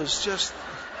 He was just,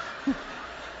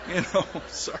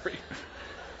 sorry.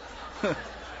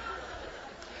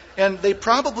 And they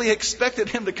probably expected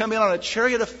him to come in on a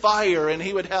chariot of fire, and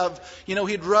he would have,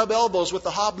 he'd rub elbows with the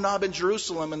hobnob in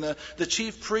Jerusalem and the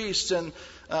chief priests and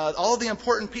all the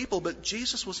important people. But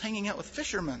Jesus was hanging out with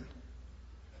fishermen.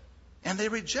 And they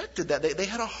rejected that. They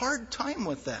had a hard time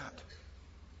with that.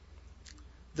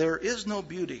 There is no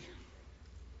beauty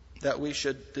that we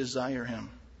should desire him.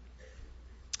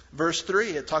 Verse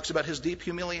 3, it talks about his deep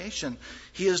humiliation.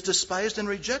 He is despised and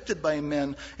rejected by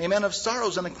men, a man of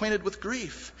sorrows and acquainted with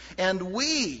grief. And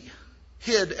we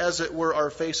hid, as it were, our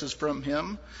faces from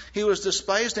him. He was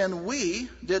despised, and we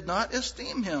did not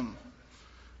esteem him.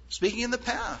 Speaking in the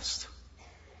past.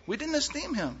 We didn't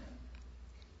esteem him.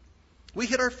 We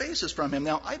hid our faces from him.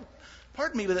 Now,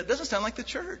 pardon me, but that doesn't sound like the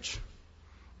church.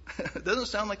 It doesn't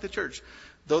sound like the church.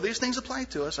 Though these things apply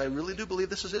to us, I really do believe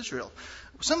this is Israel.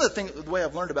 Some of the way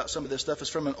I've learned about some of this stuff is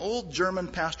from an old German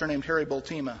pastor named Harry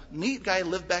Bultima. Neat guy,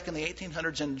 lived back in the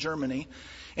 1800s in Germany.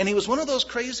 And he was one of those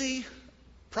crazy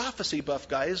prophecy buff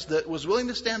guys that was willing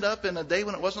to stand up in a day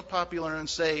when it wasn't popular and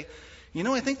say,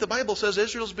 I think the Bible says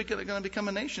Israel's going to become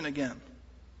a nation again.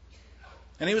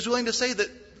 And he was willing to say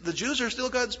that the Jews are still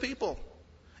God's people.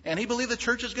 And he believed the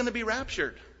church is going to be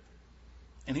raptured.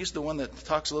 And he's the one that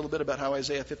talks a little bit about how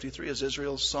Isaiah 53 is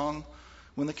Israel's song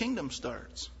when the kingdom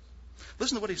starts.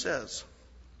 Listen to what he says.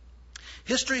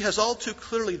 History has all too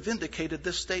clearly vindicated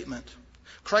this statement.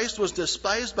 Christ was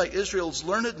despised by Israel's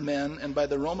learned men and by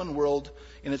the Roman world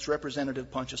in its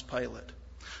representative Pontius Pilate,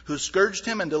 who scourged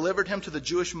him and delivered him to the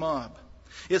Jewish mob.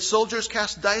 Its soldiers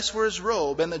cast dice for his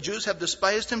robe, and the Jews have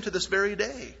despised him to this very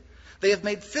day. They have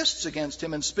made fists against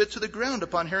him and spit to the ground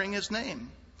upon hearing his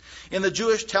name. In the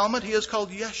Jewish Talmud, he is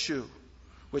called Yeshu,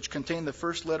 which contain the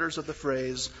first letters of the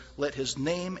phrase, let his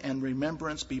name and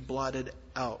remembrance be blotted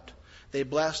out. They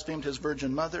blasphemed his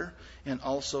virgin mother and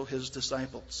also his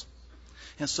disciples.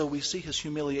 And so we see his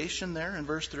humiliation there in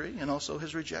verse 3 and also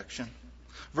his rejection.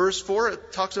 Verse 4,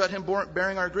 it talks about him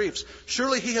bearing our griefs.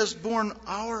 Surely he has borne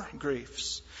our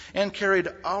griefs and carried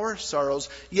our sorrows.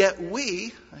 Yet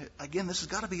we, again, this has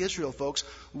got to be Israel, folks,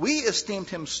 we esteemed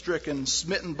him stricken,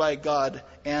 smitten by God,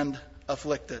 and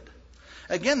afflicted.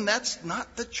 Again, that's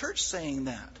not the church saying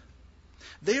that.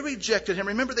 They rejected him.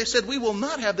 Remember, they said, we will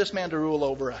not have this man to rule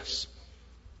over us.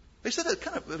 They said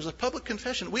that it was a public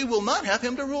confession. We will not have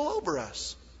him to rule over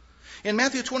us. In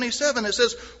Matthew 27, it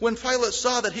says, when Pilate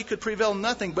saw that he could prevail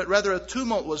nothing, but rather a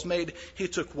tumult was made, he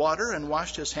took water and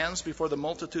washed his hands before the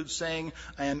multitude, saying,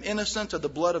 I am innocent of the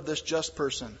blood of this just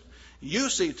person. You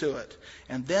see to it.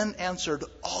 And then answered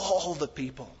all the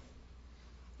people.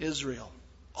 Israel.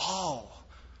 All.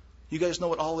 You guys know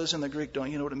what all is in the Greek, don't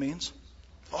you? You know what it means?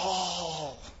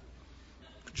 All.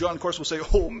 John, of course, will say,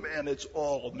 oh man, it's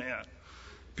all, man.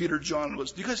 Peter, John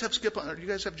was. Do you guys have Skip on? Do you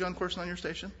guys have John Corson on your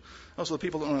station? Oh, so the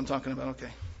people don't know what I'm talking about. Okay.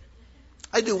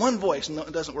 I do one voice, and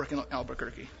it doesn't work in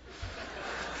Albuquerque.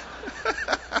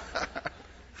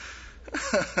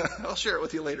 I'll share it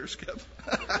with you later, Skip.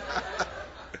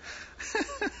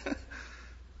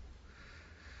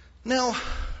 Now,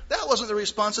 that wasn't the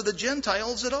response of the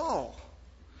Gentiles at all.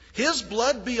 His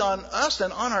blood be on us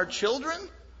and on our children?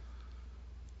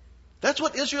 That's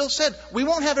what Israel said. We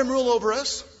won't have him rule over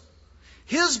us.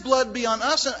 His blood be on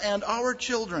us and our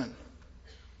children.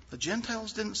 The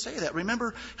Gentiles didn't say that.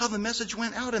 Remember how the message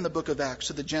went out in the book of Acts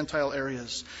to the Gentile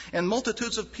areas. And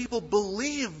multitudes of people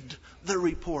believed the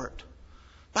report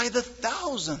by the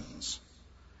thousands.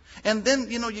 And then,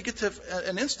 you get to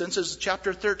an instance as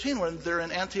chapter 13 where they're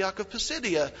in Antioch of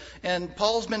Pisidia. And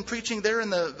Paul's been preaching there in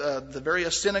the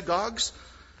various synagogues.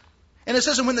 And it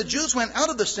says, and when the Jews went out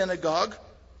of the synagogue,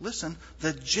 listen,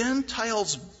 the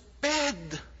Gentiles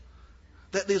begged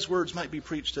that these words might be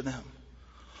preached to them.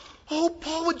 Oh,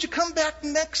 Paul, would you come back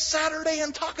next Saturday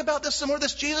and talk about this some more,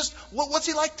 this Jesus? What's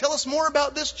he like? Tell us more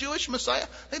about this Jewish Messiah.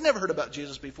 They'd never heard about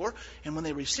Jesus before. And when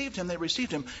they received him,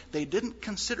 They didn't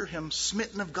consider him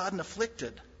smitten of God and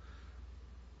afflicted.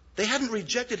 They hadn't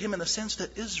rejected him in the sense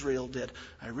that Israel did.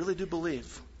 I really do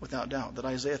believe, without doubt, that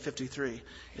Isaiah 53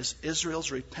 is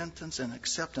Israel's repentance and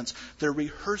acceptance. They're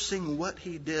rehearsing what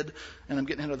he did. And I'm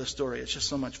getting into the story. It's just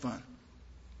so much fun.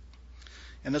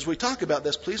 And as we talk about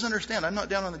this, please understand, I'm not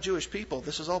down on the Jewish people.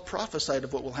 This is all prophesied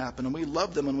of what will happen. And we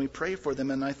love them and we pray for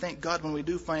them. And I thank God when we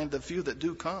do find the few that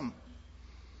do come.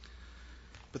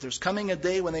 But there's coming a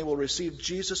day when they will receive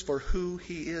Jesus for who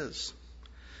he is.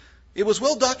 It was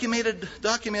well documented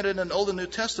in the Old and New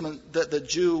Testament that the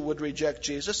Jew would reject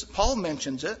Jesus. Paul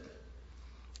mentions it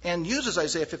and uses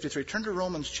Isaiah 53. Turn to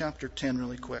Romans chapter 10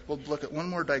 really quick. We'll look at one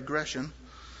more digression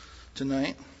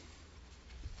tonight.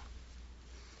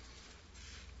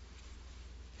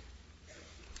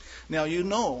 Now, you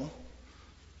know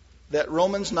that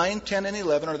Romans 9, 10, and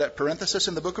 11 are that parenthesis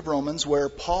in the book of Romans where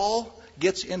Paul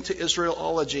gets into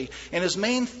Israelology. And his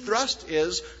main thrust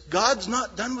is God's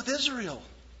not done with Israel.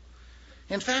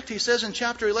 In fact, he says in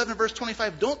chapter 11, verse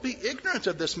 25, don't be ignorant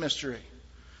of this mystery,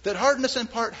 that hardness in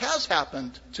part has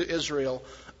happened to Israel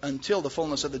until the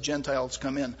fullness of the Gentiles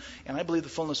come in. And I believe the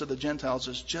fullness of the Gentiles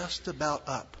is just about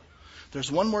up. There's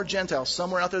one more Gentile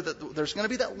somewhere out there that there's going to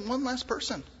be that one last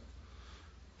person.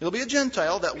 It'll be a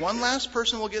Gentile. That one last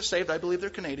person will get saved. I believe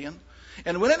they're Canadian.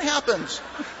 And when it happens,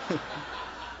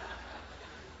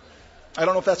 I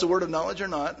don't know if that's a word of knowledge or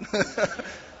not.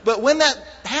 But when that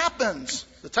happens,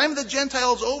 the time of the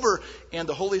Gentiles over, and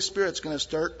the Holy Spirit's going to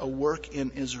start a work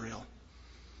in Israel.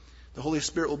 The Holy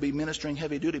Spirit will be ministering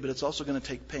heavy duty, but it's also going to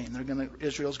take pain.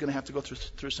 Israel's going to have to go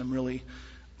through some really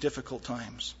difficult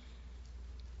times.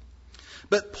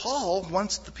 But Paul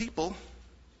wants the people,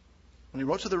 when he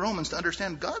wrote to the Romans, to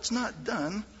understand God's not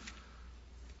done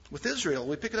with Israel.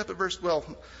 We pick it up at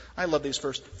I love these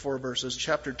first 4 verses.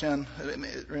 Chapter 10,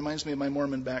 it reminds me of my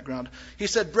Mormon background. He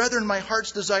said, "Brethren, my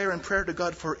heart's desire and prayer to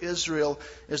God for Israel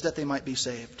is that they might be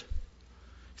saved."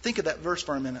 Think of that verse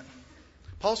for a minute.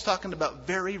 Paul's talking about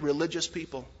very religious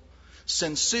people.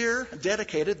 Sincere,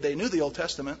 dedicated, they knew the Old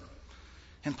Testament.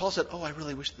 And Paul said, I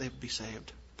really wish they'd be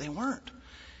saved. They weren't.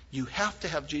 You have to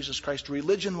have Jesus Christ.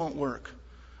 Religion won't work.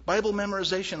 Bible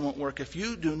memorization won't work. If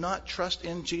you do not trust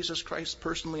in Jesus Christ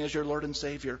personally as your Lord and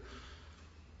Savior,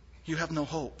 you have no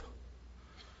hope.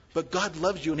 But God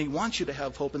loves you and He wants you to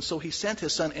have hope. And so He sent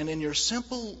His Son. And in your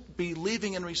simple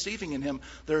believing and receiving in Him,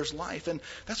 there's life. And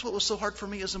that's what was so hard for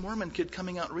me as a Mormon kid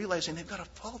coming out and realizing they've got a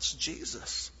false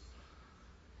Jesus.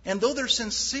 And though they're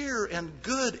sincere and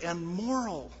good and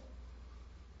moral,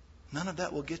 none of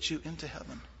that will get you into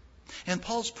heaven. And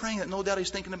Paul's praying that no doubt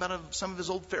he's thinking about some of his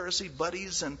old Pharisee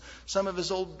buddies and some of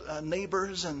his old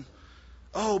neighbors. And,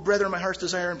 brethren, my heart's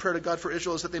desire and prayer to God for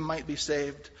Israel is that they might be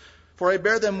saved. For I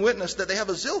bear them witness that they have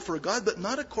a zeal for God, but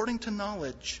not according to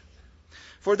knowledge.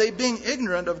 For they, being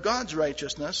ignorant of God's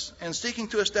righteousness and seeking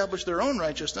to establish their own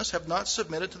righteousness, have not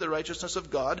submitted to the righteousness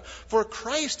of God. For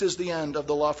Christ is the end of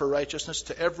the law for righteousness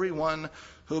to everyone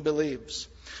who believes.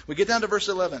 We get down to verse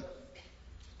 11.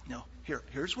 Now,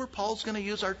 here's where Paul's going to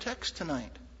use our text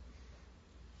tonight.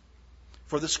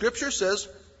 For the Scripture says,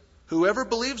 "Whoever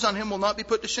believes on Him will not be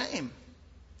put to shame.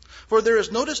 For there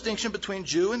is no distinction between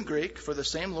Jew and Greek, for the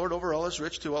same Lord over all is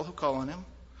rich to all who call on Him.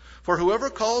 For whoever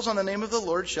calls on the name of the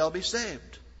Lord shall be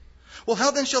saved. Well,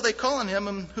 how then shall they call on Him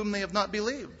in whom they have not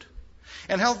believed?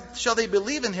 And how shall they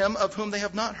believe in Him of whom they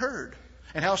have not heard?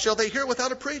 And how shall they hear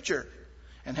without a preacher?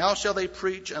 And how shall they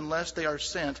preach unless they are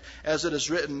sent, as it is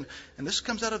written?" And this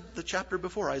comes out of the chapter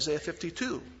before, Isaiah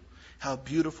 52. "How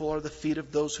beautiful are the feet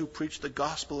of those who preach the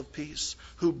gospel of peace,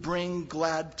 who bring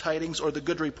glad tidings," or the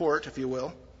good report, if you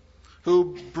will,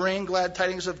 "who bring glad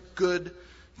tidings of good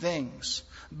things.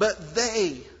 But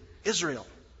they," Israel,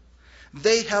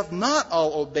 "they have not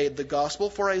all obeyed the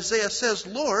gospel. For Isaiah says,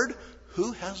 Lord,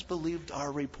 who has believed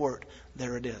our report?"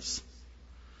 There it is.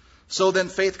 "So then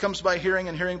faith comes by hearing,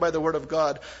 and hearing by the word of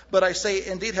God. But I say,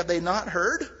 indeed, have they not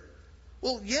heard?"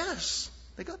 Well, yes,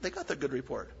 they got the good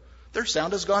report. "Their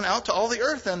sound has gone out to all the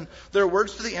earth, and their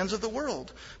words to the ends of the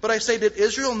world. But I say, did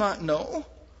Israel not know?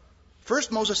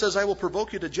 First Moses says, I will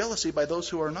provoke you to jealousy by those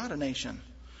who are not a nation,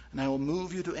 and I will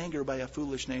move you to anger by a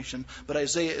foolish nation." But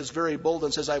Isaiah is very bold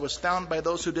and says, "I was found by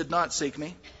those who did not seek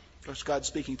me." Of course, God's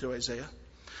speaking through Isaiah.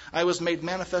 "I was made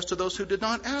manifest to those who did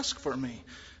not ask for me."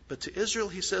 But to Israel,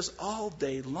 He says, "All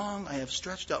day long I have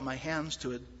stretched out my hands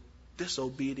to a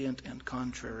disobedient and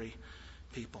contrary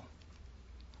people."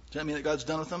 Does that mean that God's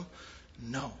done with them?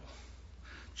 No.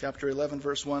 Chapter 11,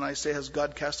 verse 1, I say, "Has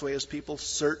God cast away His people?"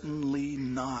 Certainly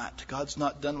not. God's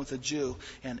not done with a Jew.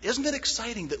 And isn't it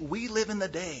exciting that we live in the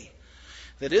day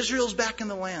that Israel's back in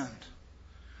the land?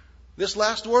 This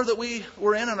last war that we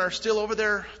were in and are still over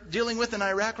there dealing with in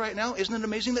Iraq right now, isn't it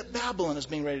amazing that Babylon is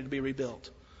being ready to be rebuilt?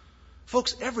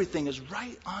 Folks, everything is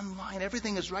right on line.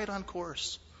 Everything is right on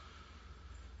course.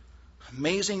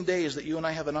 Amazing days that you and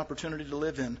I have an opportunity to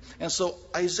live in. And so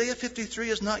Isaiah 53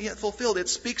 is not yet fulfilled. It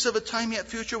speaks of a time yet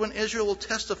future when Israel will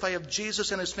testify of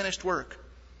Jesus and His finished work.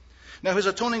 Now, His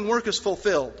atoning work is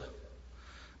fulfilled,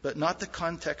 but not the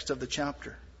context of the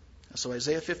chapter. And so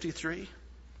Isaiah 53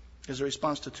 is a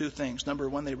response to two things. Number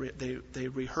one, they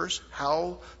rehearse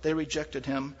how they rejected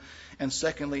Him. And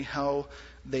secondly, how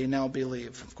they now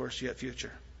believe. Of course, yet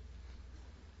future.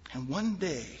 And one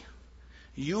day,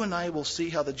 you and I will see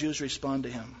how the Jews respond to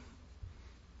Him.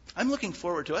 I'm looking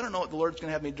forward to it. I don't know what the Lord's going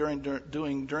to have me doing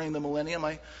during the millennium.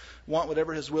 I want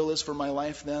whatever His will is for my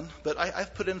life then. But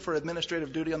I've put in for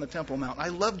administrative duty on the Temple Mount. I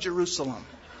love Jerusalem.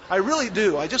 I really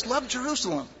do. I just love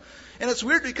Jerusalem. And it's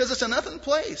weird because it's a nothing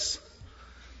place.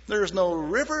 There's no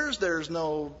rivers. There's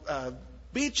no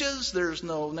beaches. There's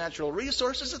no natural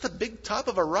resources. It's the big top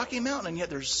of a rocky mountain. And yet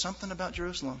there's something about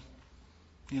Jerusalem.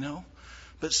 You know?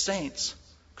 But saints,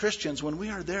 Christians, when we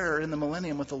are there in the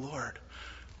millennium with the Lord,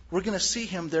 we're going to see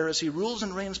Him there as He rules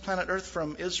and reigns planet Earth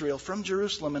from Israel, from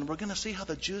Jerusalem. And we're going to see how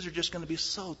the Jews are just going to be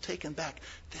so taken back.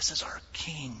 This is our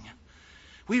King.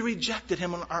 We rejected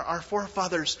him, and our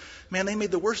forefathers, man, they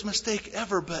made the worst mistake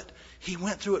ever, but he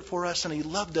went through it for us, and he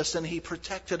loved us, and he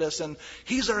protected us, and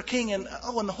he's our king, and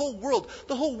the whole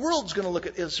world's going to look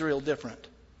at Israel different.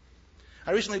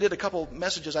 I recently did a couple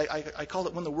messages. I called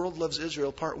it When the World Loves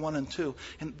Israel, Part 1 and 2.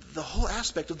 And the whole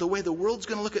aspect of the way the world's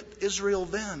going to look at Israel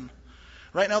then.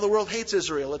 Right now the world hates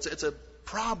Israel. It's a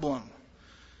problem.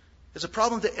 It's a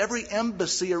problem to every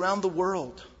embassy around the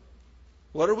world.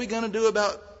 What are we going to do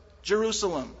about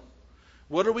Jerusalem?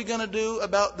 What are we going to do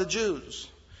about the Jews?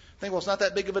 I think, well, it's not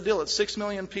that big of a deal. It's 6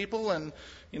 million people, and,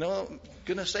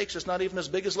 goodness sakes, it's not even as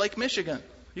big as Lake Michigan.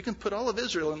 You can put all of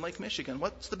Israel in Lake Michigan.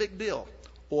 What's the big deal?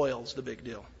 Oil's the big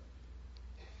deal.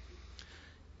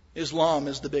 Islam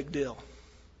is the big deal.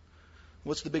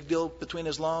 What's the big deal between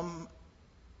Islam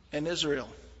and Israel?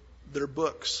 Their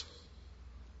books.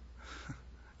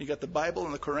 You got the Bible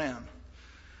and the Quran.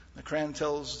 The Quran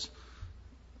tells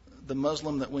the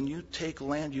Muslim that when you take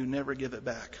land, you never give it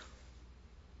back.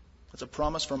 It's a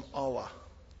promise from Allah,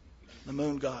 the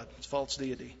moon god, it's false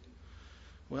deity.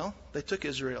 Well, they took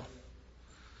Israel.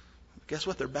 Guess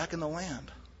what? They're back in the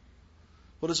land.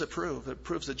 What does it prove? It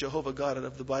proves that Jehovah God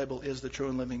of the Bible is the true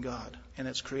and living God. And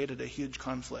it's created a huge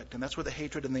conflict. And that's where the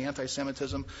hatred and the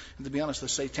anti-Semitism, and to be honest, the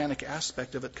satanic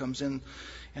aspect of it comes in.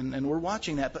 And we're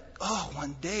watching that. But,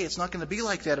 one day it's not going to be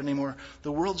like that anymore.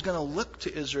 The world's going to look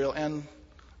to Israel. And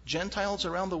Gentiles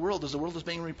around the world, as the world is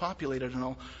being repopulated and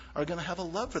all, are going to have a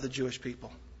love for the Jewish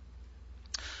people.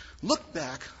 Look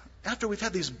back, after we've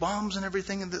had these bombs and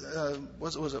everything,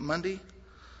 was it Monday?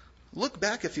 Look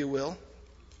back, if you will.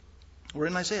 We're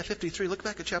in Isaiah 53. Look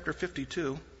back at chapter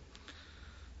 52.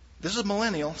 This is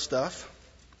millennial stuff.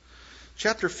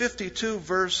 Chapter 52,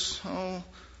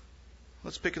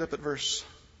 let's pick it up at verse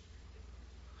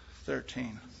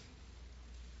 13.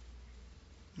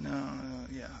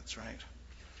 Yeah, that's right.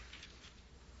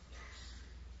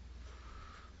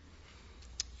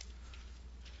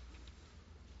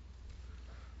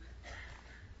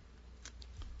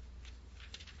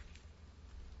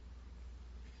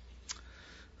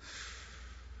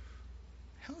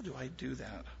 How do I do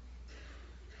that?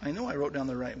 I know I wrote down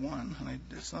the right one, and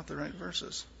it's not the right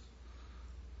verses.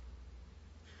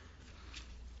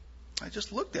 I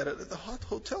just looked at it at the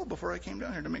hotel before I came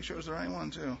down here to make sure it was the right one,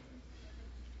 too.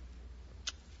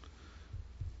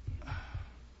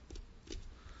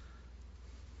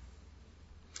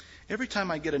 Every time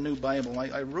I get a new Bible,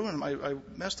 I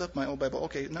messed up my old Bible.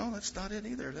 Okay, no, that's not it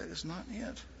either. That is not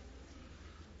it.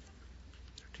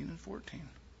 13 and 14.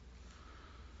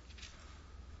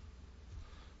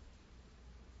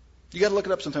 You got to look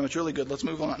it up sometime. It's really good. Let's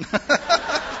move on.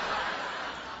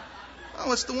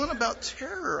 It's the one about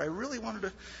terror. I really wanted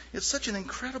to. It's such an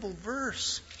incredible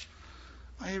verse.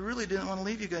 I really didn't want to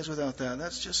leave you guys without that.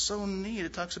 That's just so neat.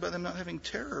 It talks about them not having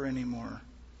terror anymore.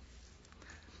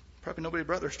 Probably nobody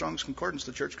brought their Strong's Concordance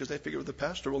to church because they figure the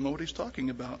pastor will know what he's talking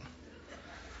about.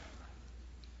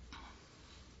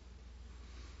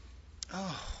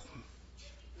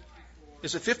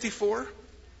 Is it 54?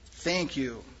 Thank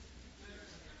you.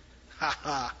 Ha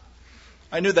ha.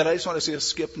 I knew that. I just want to see a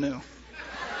skip new.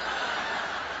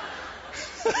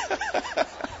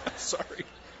 Sorry.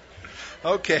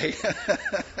 Okay.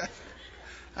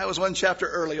 I was one chapter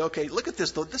early. Okay, look at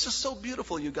this, though. This is so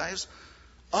beautiful, you guys.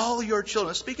 All your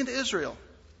children, speaking to Israel,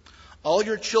 all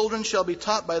your children shall be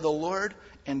taught by the Lord,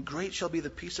 and great shall be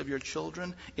the peace of your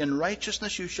children. In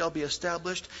righteousness you shall be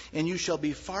established, and you shall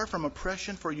be far from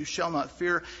oppression, for you shall not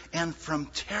fear, and from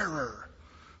terror,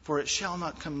 for it shall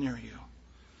not come near you.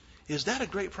 Is that a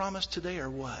great promise today or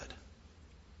what?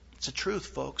 It's a truth,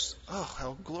 folks. Oh,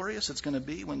 how glorious it's going to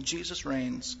be when Jesus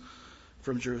reigns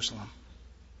from Jerusalem.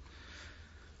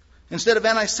 Instead of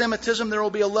anti-Semitism, there will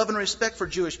be a love and respect for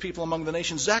Jewish people among the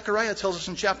nations. Zechariah tells us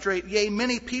in chapter 8, yea,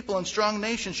 many people and strong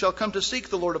nations shall come to seek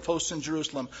the Lord of hosts in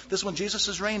Jerusalem. This is when Jesus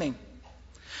is reigning.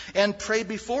 And pray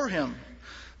before him.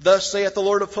 Thus saith the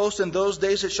Lord of hosts, in those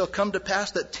days it shall come to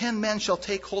pass that 10 men shall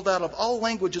take hold out of all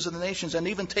languages of the nations, and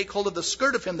even take hold of the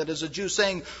skirt of him that is a Jew,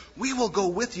 saying, we will go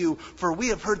with you, for we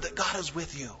have heard that God is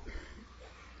with you.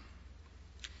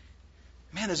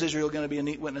 Man, is Israel going to be a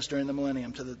neat witness during the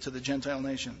millennium to the Gentile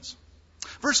nations.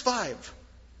 Verse 5.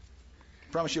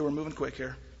 I promise you we're moving quick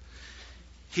here.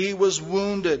 He was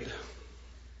wounded.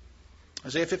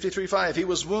 Isaiah 53:5. He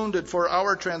was wounded for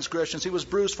our transgressions. He was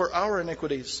bruised for our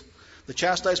iniquities. The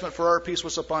chastisement for our peace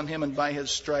was upon him, and by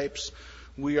his stripes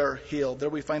we are healed. There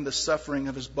we find the suffering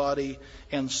of his body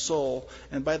and soul.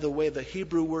 And by the way, the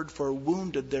Hebrew word for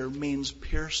wounded there means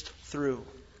pierced through,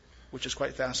 which is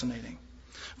quite fascinating.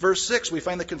 Verse 6, we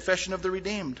find the confession of the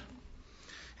redeemed.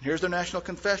 Here's their national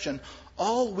confession.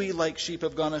 All we like sheep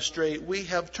have gone astray. We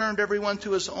have turned everyone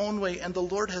to his own way, and the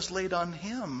Lord has laid on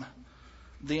him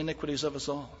the iniquities of us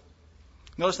all.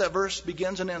 Notice that verse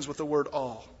begins and ends with the word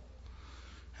all.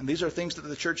 And these are things that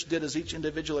the church did as each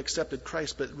individual accepted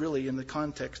Christ, but really in the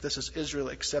context, this is Israel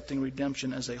accepting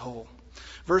redemption as a whole.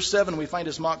 Verse 7, we find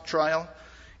his mock trial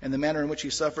and the manner in which he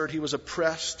suffered. He was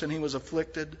oppressed and he was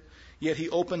afflicted, yet he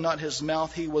opened not his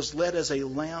mouth. He was led as a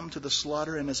lamb to the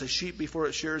slaughter, and as a sheep before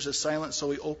its shearers is silent, so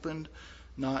he opened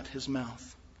not his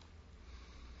mouth.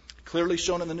 Clearly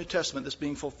shown in the New Testament, this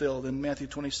being fulfilled in Matthew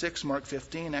 26, Mark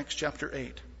 15, Acts chapter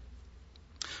 8.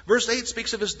 Verse 8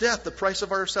 speaks of his death, the price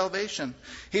of our salvation.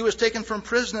 He was taken from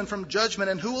prison and from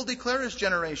judgment, and who will declare his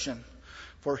generation?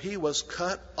 For he was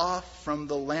cut off from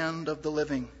the land of the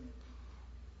living.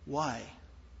 Why?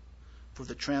 For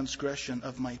the transgression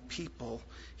of my people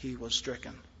he was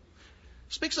stricken.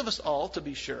 Speaks of us all, to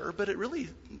be sure, but it really,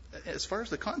 as far as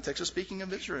the context, is speaking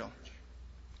of Israel.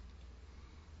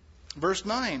 Verse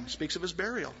 9 speaks of his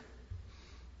burial.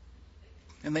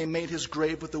 And they made his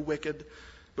grave with the wicked,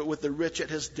 but with the rich at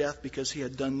his death, because he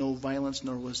had done no violence,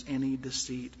 nor was any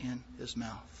deceit in his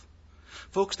mouth.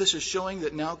 Folks, this is showing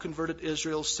that now converted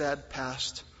Israel's sad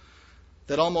past,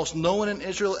 that almost no one in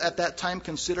Israel at that time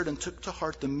considered and took to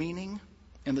heart the meaning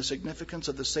and the significance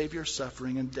of the Savior's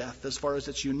suffering and death as far as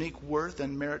its unique worth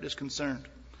and merit is concerned.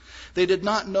 They did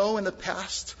not know in the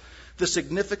past the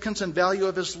significance and value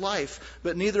of his life,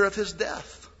 but neither of his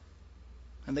death.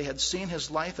 And they had seen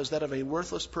his life as that of a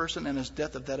worthless person and his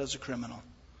death of that as a criminal.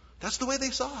 That's the way they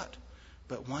saw it.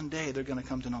 But one day they're going to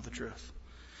come to know the truth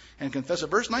and confess it.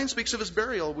 Verse 9 speaks of his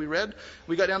burial. We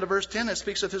got down to verse 10. It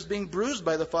speaks of his being bruised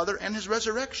by the Father and his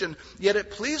resurrection. Yet it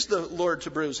pleased the Lord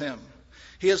to bruise him.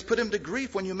 He has put him to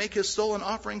grief when you make his soul an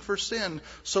offering for sin.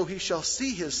 So he shall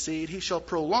see his seed. He shall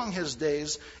prolong his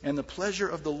days, and the pleasure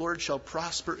of the Lord shall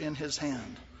prosper in his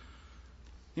hand.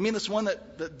 You mean this one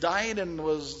that died and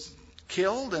was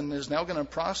killed and is now going to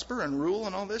prosper and rule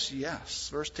and all this? Yes.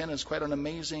 Verse 10 is quite an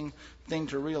amazing thing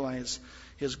to realize,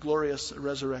 his glorious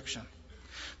resurrection.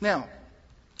 Now,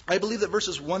 I believe that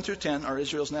verses 1 through 10 are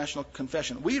Israel's national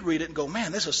confession. We read it and go,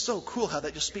 man, this is so cool how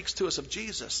that just speaks to us of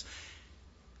Jesus.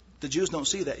 The Jews don't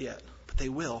see that yet, but they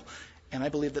will. And I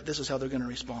believe that this is how they're going to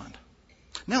respond.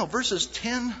 Now, verses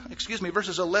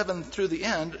 11 through the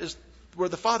end is where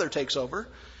the Father takes over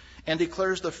and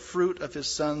declares the fruit of his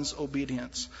Son's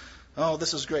obedience. Oh,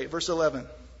 this is great. Verse 11.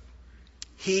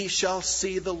 He shall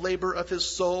see the labor of his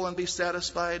soul and be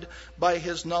satisfied by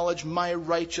his knowledge. My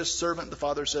righteous servant, the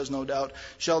Father says, no doubt,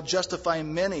 shall justify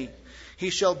many. He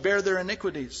shall bear their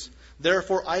iniquities.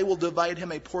 Therefore I will divide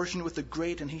him a portion with the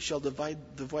great, and he shall divide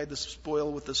the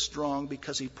spoil with the strong,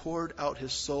 because he poured out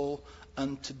his soul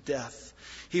unto death.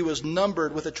 He was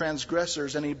numbered with the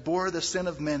transgressors, and he bore the sin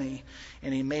of many,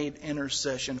 and he made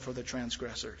intercession for the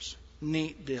transgressors.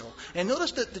 Neat deal. And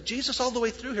notice that Jesus all the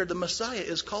way through here, the Messiah,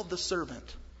 is called the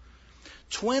servant.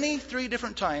 23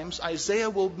 different times Isaiah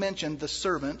will mention the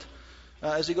servant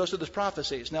as he goes through the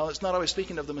prophecies. Now, it's not always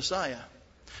speaking of the Messiah.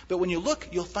 But when you look,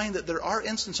 you'll find that there are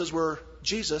instances where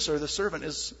Jesus, or the servant,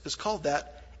 is called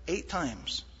that 8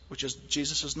 times, which is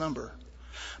Jesus' number.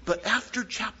 But after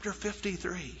chapter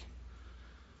 53,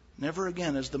 never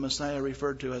again is the Messiah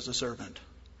referred to as a servant.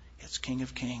 It's King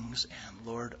of Kings and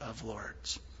Lord of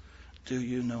Lords. Do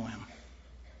you know him?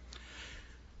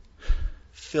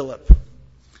 Philip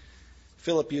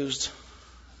used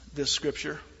this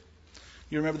scripture.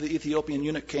 You remember the Ethiopian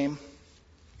eunuch came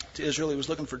to Israel. He was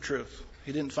looking for truth.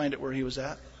 He didn't find it where he was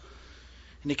at.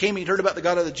 And he came, he'd heard about the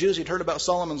God of the Jews. He'd heard about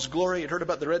Solomon's glory. He'd heard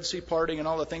about the Red Sea parting and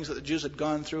all the things that the Jews had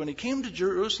gone through. And he came to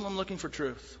Jerusalem looking for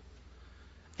truth.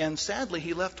 And sadly,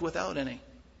 he left without any.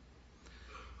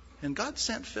 And God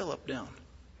sent Philip down.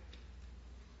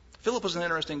 Philip was an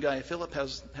interesting guy. Philip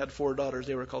had 4 daughters.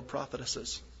 They were called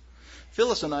prophetesses.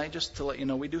 Phyllis and I, just to let you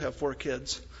know, we do have 4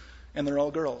 kids, and they're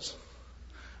all girls.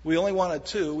 We only wanted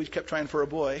 2. We kept trying for a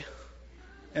boy.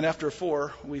 And after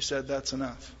 4, we said, that's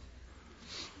enough.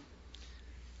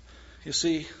 You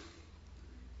see,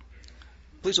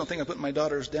 please don't think I'm putting my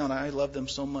daughters down. I love them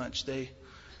so much. They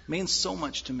mean so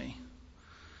much to me.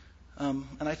 And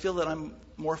I feel that I'm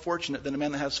more fortunate than a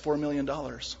man that has $4 million.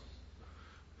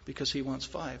 Because he wants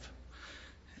 5.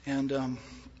 And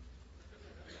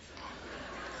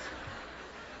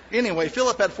anyway,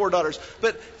 Philip had 4 daughters.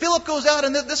 But Philip goes out,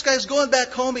 and this guy's going back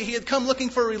home. He had come looking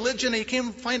for religion. He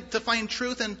came to find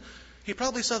truth, and he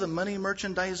probably saw the money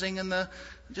merchandising and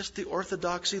just the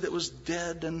orthodoxy that was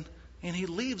dead, and he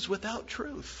leaves without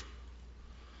truth.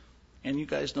 And you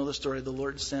guys know the story. The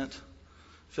Lord sent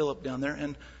Philip down there,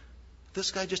 and this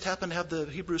guy just happened to have the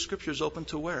Hebrew Scriptures open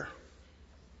to where?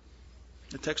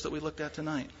 The text that we looked at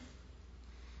tonight.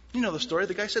 You know the story.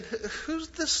 The guy said, who's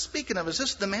this speaking of? Is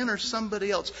this the man or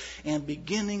somebody else? And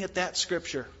beginning at that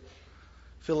scripture,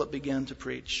 Philip began to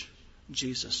preach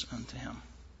Jesus unto him.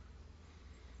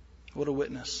 What a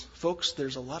witness. Folks,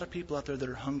 there's a lot of people out there that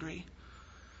are hungry,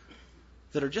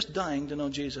 that are just dying to know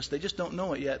Jesus. They just don't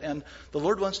know it yet. And the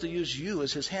Lord wants to use you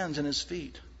as his hands and his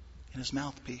feet and his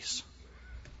mouthpiece.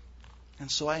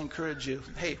 And so I encourage you,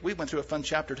 hey, we went through a fun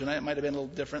chapter tonight. It might have been a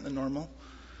little different than normal.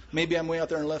 Maybe I'm way out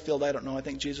there in left field. I don't know. I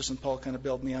think Jesus and Paul kind of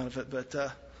bailed me out of it.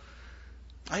 But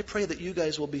I pray that you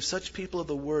guys will be such people of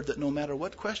the Word that no matter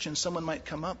what questions someone might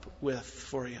come up with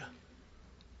for you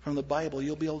from the Bible,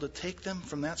 you'll be able to take them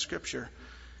from that Scripture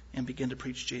and begin to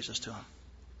preach Jesus to them.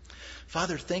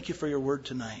 Father, thank you for your Word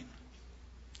tonight.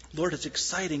 Lord, it's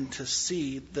exciting to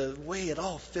see the way it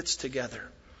all fits together.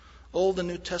 Old and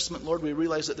New Testament, Lord, we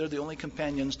realize that they're the only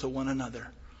companions to one another.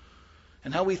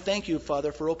 And how we thank you,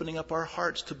 Father, for opening up our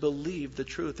hearts to believe the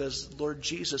truth as Lord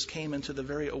Jesus came into the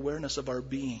very awareness of our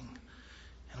being.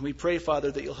 And we pray,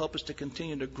 Father, that you'll help us to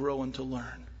continue to grow and to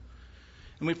learn.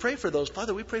 And we pray for those.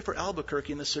 Father, we pray for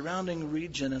Albuquerque and the surrounding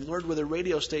region. And Lord, where the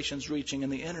radio station's reaching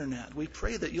and the internet, we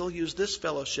pray that you'll use this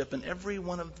fellowship and every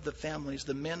one of the families,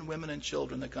 the men, women, and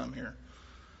children that come here,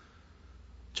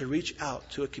 to reach out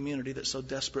to a community that so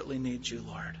desperately needs you,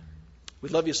 Lord. We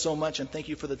love you so much and thank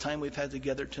you for the time we've had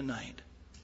together tonight.